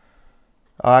too?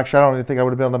 Actually, I don't even think I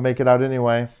would have been able to make it out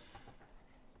anyway.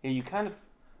 Yeah, you kind of.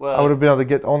 Well, I would have been able to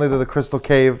get only to the crystal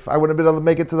cave. I wouldn't have been able to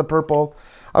make it to the purple.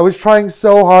 I was trying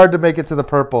so hard to make it to the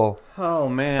purple. Oh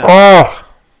man. Oh,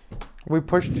 we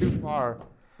pushed too far.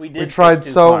 We did. We tried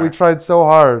so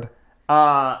hard.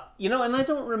 You know, and I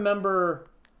don't remember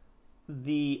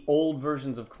the old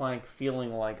versions of Clank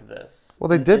feeling like this. Well,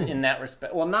 they didn't. In that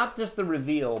respect. Well, not just the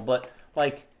reveal, but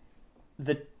like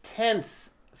the tense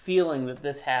feeling that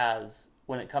this has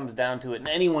when it comes down to it, and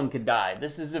anyone could die.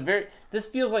 This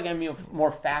feels like a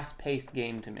more fast-paced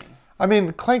game to me. I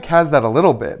mean, Clank has that a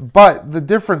little bit, but the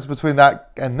difference between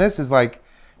that and this is like,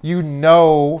 you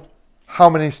know how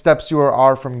many steps you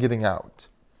are from getting out.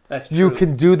 That's true. You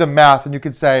can do the math, and you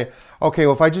can say, okay,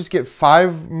 well, if I just get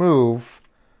 5 move,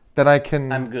 then I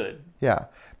can... I'm good. Yeah.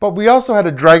 But we also had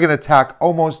a dragon attack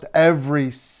almost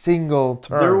every single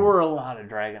turn. There were a lot of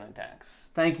dragon attacks.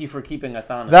 Thank you for keeping us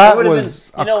honest. That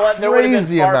was you know what? There would have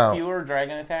been far amount. fewer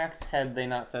dragon attacks had they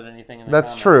not said anything in the That's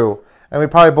comments. true. And we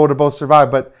probably would have both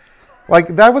survived. But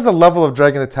like that was a level of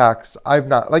dragon attacks I've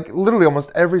not... Like literally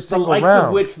almost every single round. The likes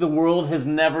of which the world has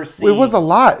never seen. It was a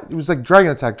lot. It was like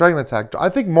dragon attack, dragon attack. I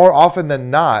think more often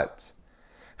than not.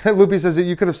 Loopy says that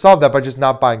you could have solved that by just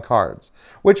not buying cards.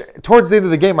 Which towards the end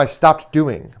of the game I stopped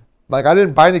doing. Like I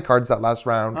didn't buy any cards that last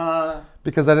round.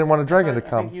 Because I didn't want a dragon to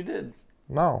come. I think you did.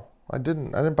 No. I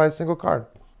didn't buy a single card.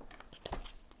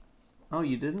 Oh,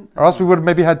 you didn't? Or else we would have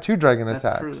maybe had 2 dragon attacks.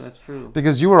 That's true, that's true.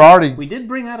 Because you were already... We did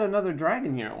bring out another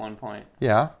dragon here at one point.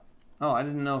 Yeah. Oh, I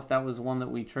didn't know if that was one that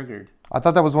we triggered. I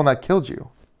thought that was one that killed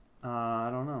you. I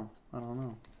don't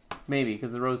know. Maybe,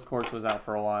 because the Rose Quartz was out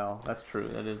for a while. That's true.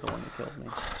 That is the one that killed me.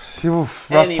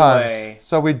 Oof, rough times.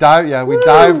 So we dived. Yeah, we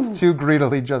dived too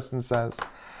greedily, Justin says.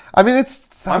 I mean,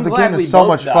 the game is so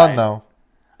much fun, though.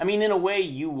 I mean, in a way,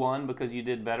 you won because you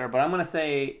did better, but I'm gonna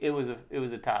say it was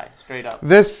a tie, straight up.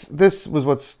 This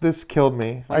killed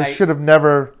me. I should have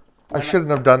never I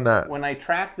shouldn't have done that. When I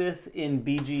track this in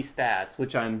BG Stats,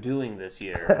 which I'm doing this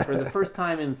year, for the first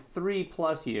time in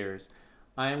 3+ years,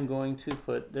 I am going to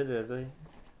put it as a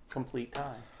complete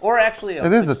tie. Or actually,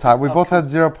 it is a tie. We both had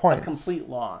 0 points. A complete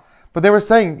loss. But they were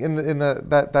saying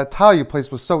that tile you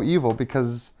placed was so evil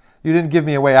because you didn't give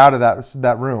me a way out of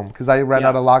that room because I ran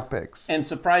out of lockpicks. And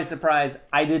surprise, surprise,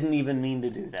 I didn't even mean to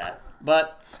do that.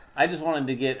 But I just wanted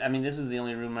to get, I mean, this is the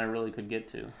only room I really could get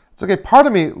to. It's okay. Part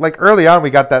of me, like early on, we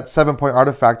got that 7-point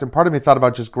artifact, and part of me thought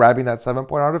about just grabbing that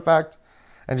 7-point artifact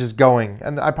and just going.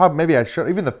 And maybe I should,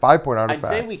 even the 5-point artifact.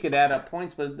 I'd say we could add up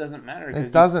points, but it doesn't matter.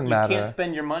 It doesn't matter. You can't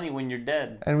spend your money when you're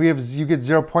dead. And you get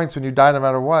 0 points when you die no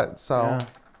matter what. So,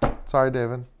 sorry,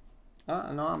 David.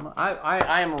 No,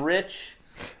 I am rich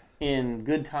in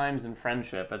good times and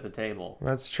friendship at the table.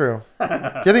 That's true.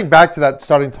 Getting back to that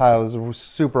starting tile is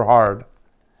super hard.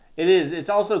 It is. It's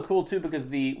also cool too because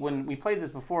when we played this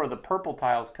before, the purple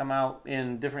tiles come out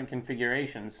in different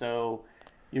configurations. So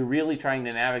you're really trying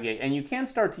to navigate, and you can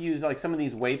start to use like some of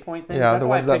these waypoint things. Yeah, that's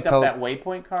why I picked up that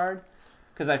waypoint card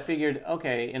because I figured,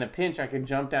 okay, in a pinch I could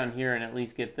jump down here and at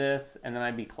least get this, and then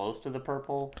I'd be close to the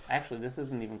purple. Actually, this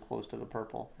isn't even close to the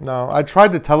purple. No, I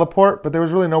tried to teleport, but there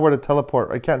was really nowhere to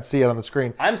teleport. I can't see it on the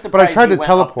screen. I'm surprised. But I tried to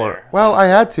teleport. Well, I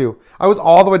had to. I was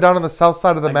all the way down on the south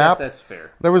side of the map. I guess that's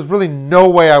fair. There was really no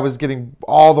way I was getting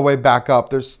all the way back up.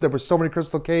 There were so many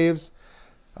crystal caves,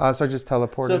 so I just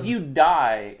teleported. So if you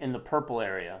die in the purple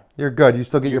area, you're good. You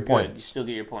still get your points. You still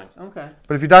get your points. Okay.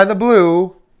 But if you die in the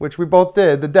blue, which we both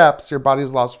did, the depths, your body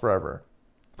is lost forever.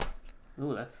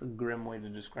 Ooh, that's a grim way to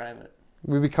describe it.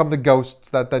 We become the ghosts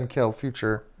that then kill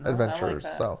future adventurers.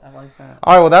 So I like that.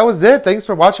 All right, well, that was it. Thanks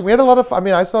for watching. We had a lot of fun. I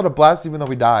mean, I still had a blast even though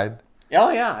we died. Oh,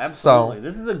 yeah, absolutely. So,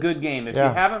 this is a good game. If you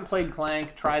haven't played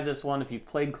Clank, try this one. If you've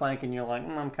played Clank and you're like,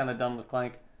 I'm kind of done with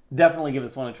Clank, definitely give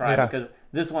this one a try because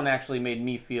this one actually made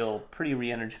me feel pretty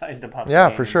re-energized about the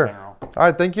game for sure. in general. All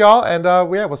right, thank you all, and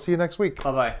we'll see you next week.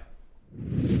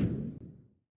 Bye-bye.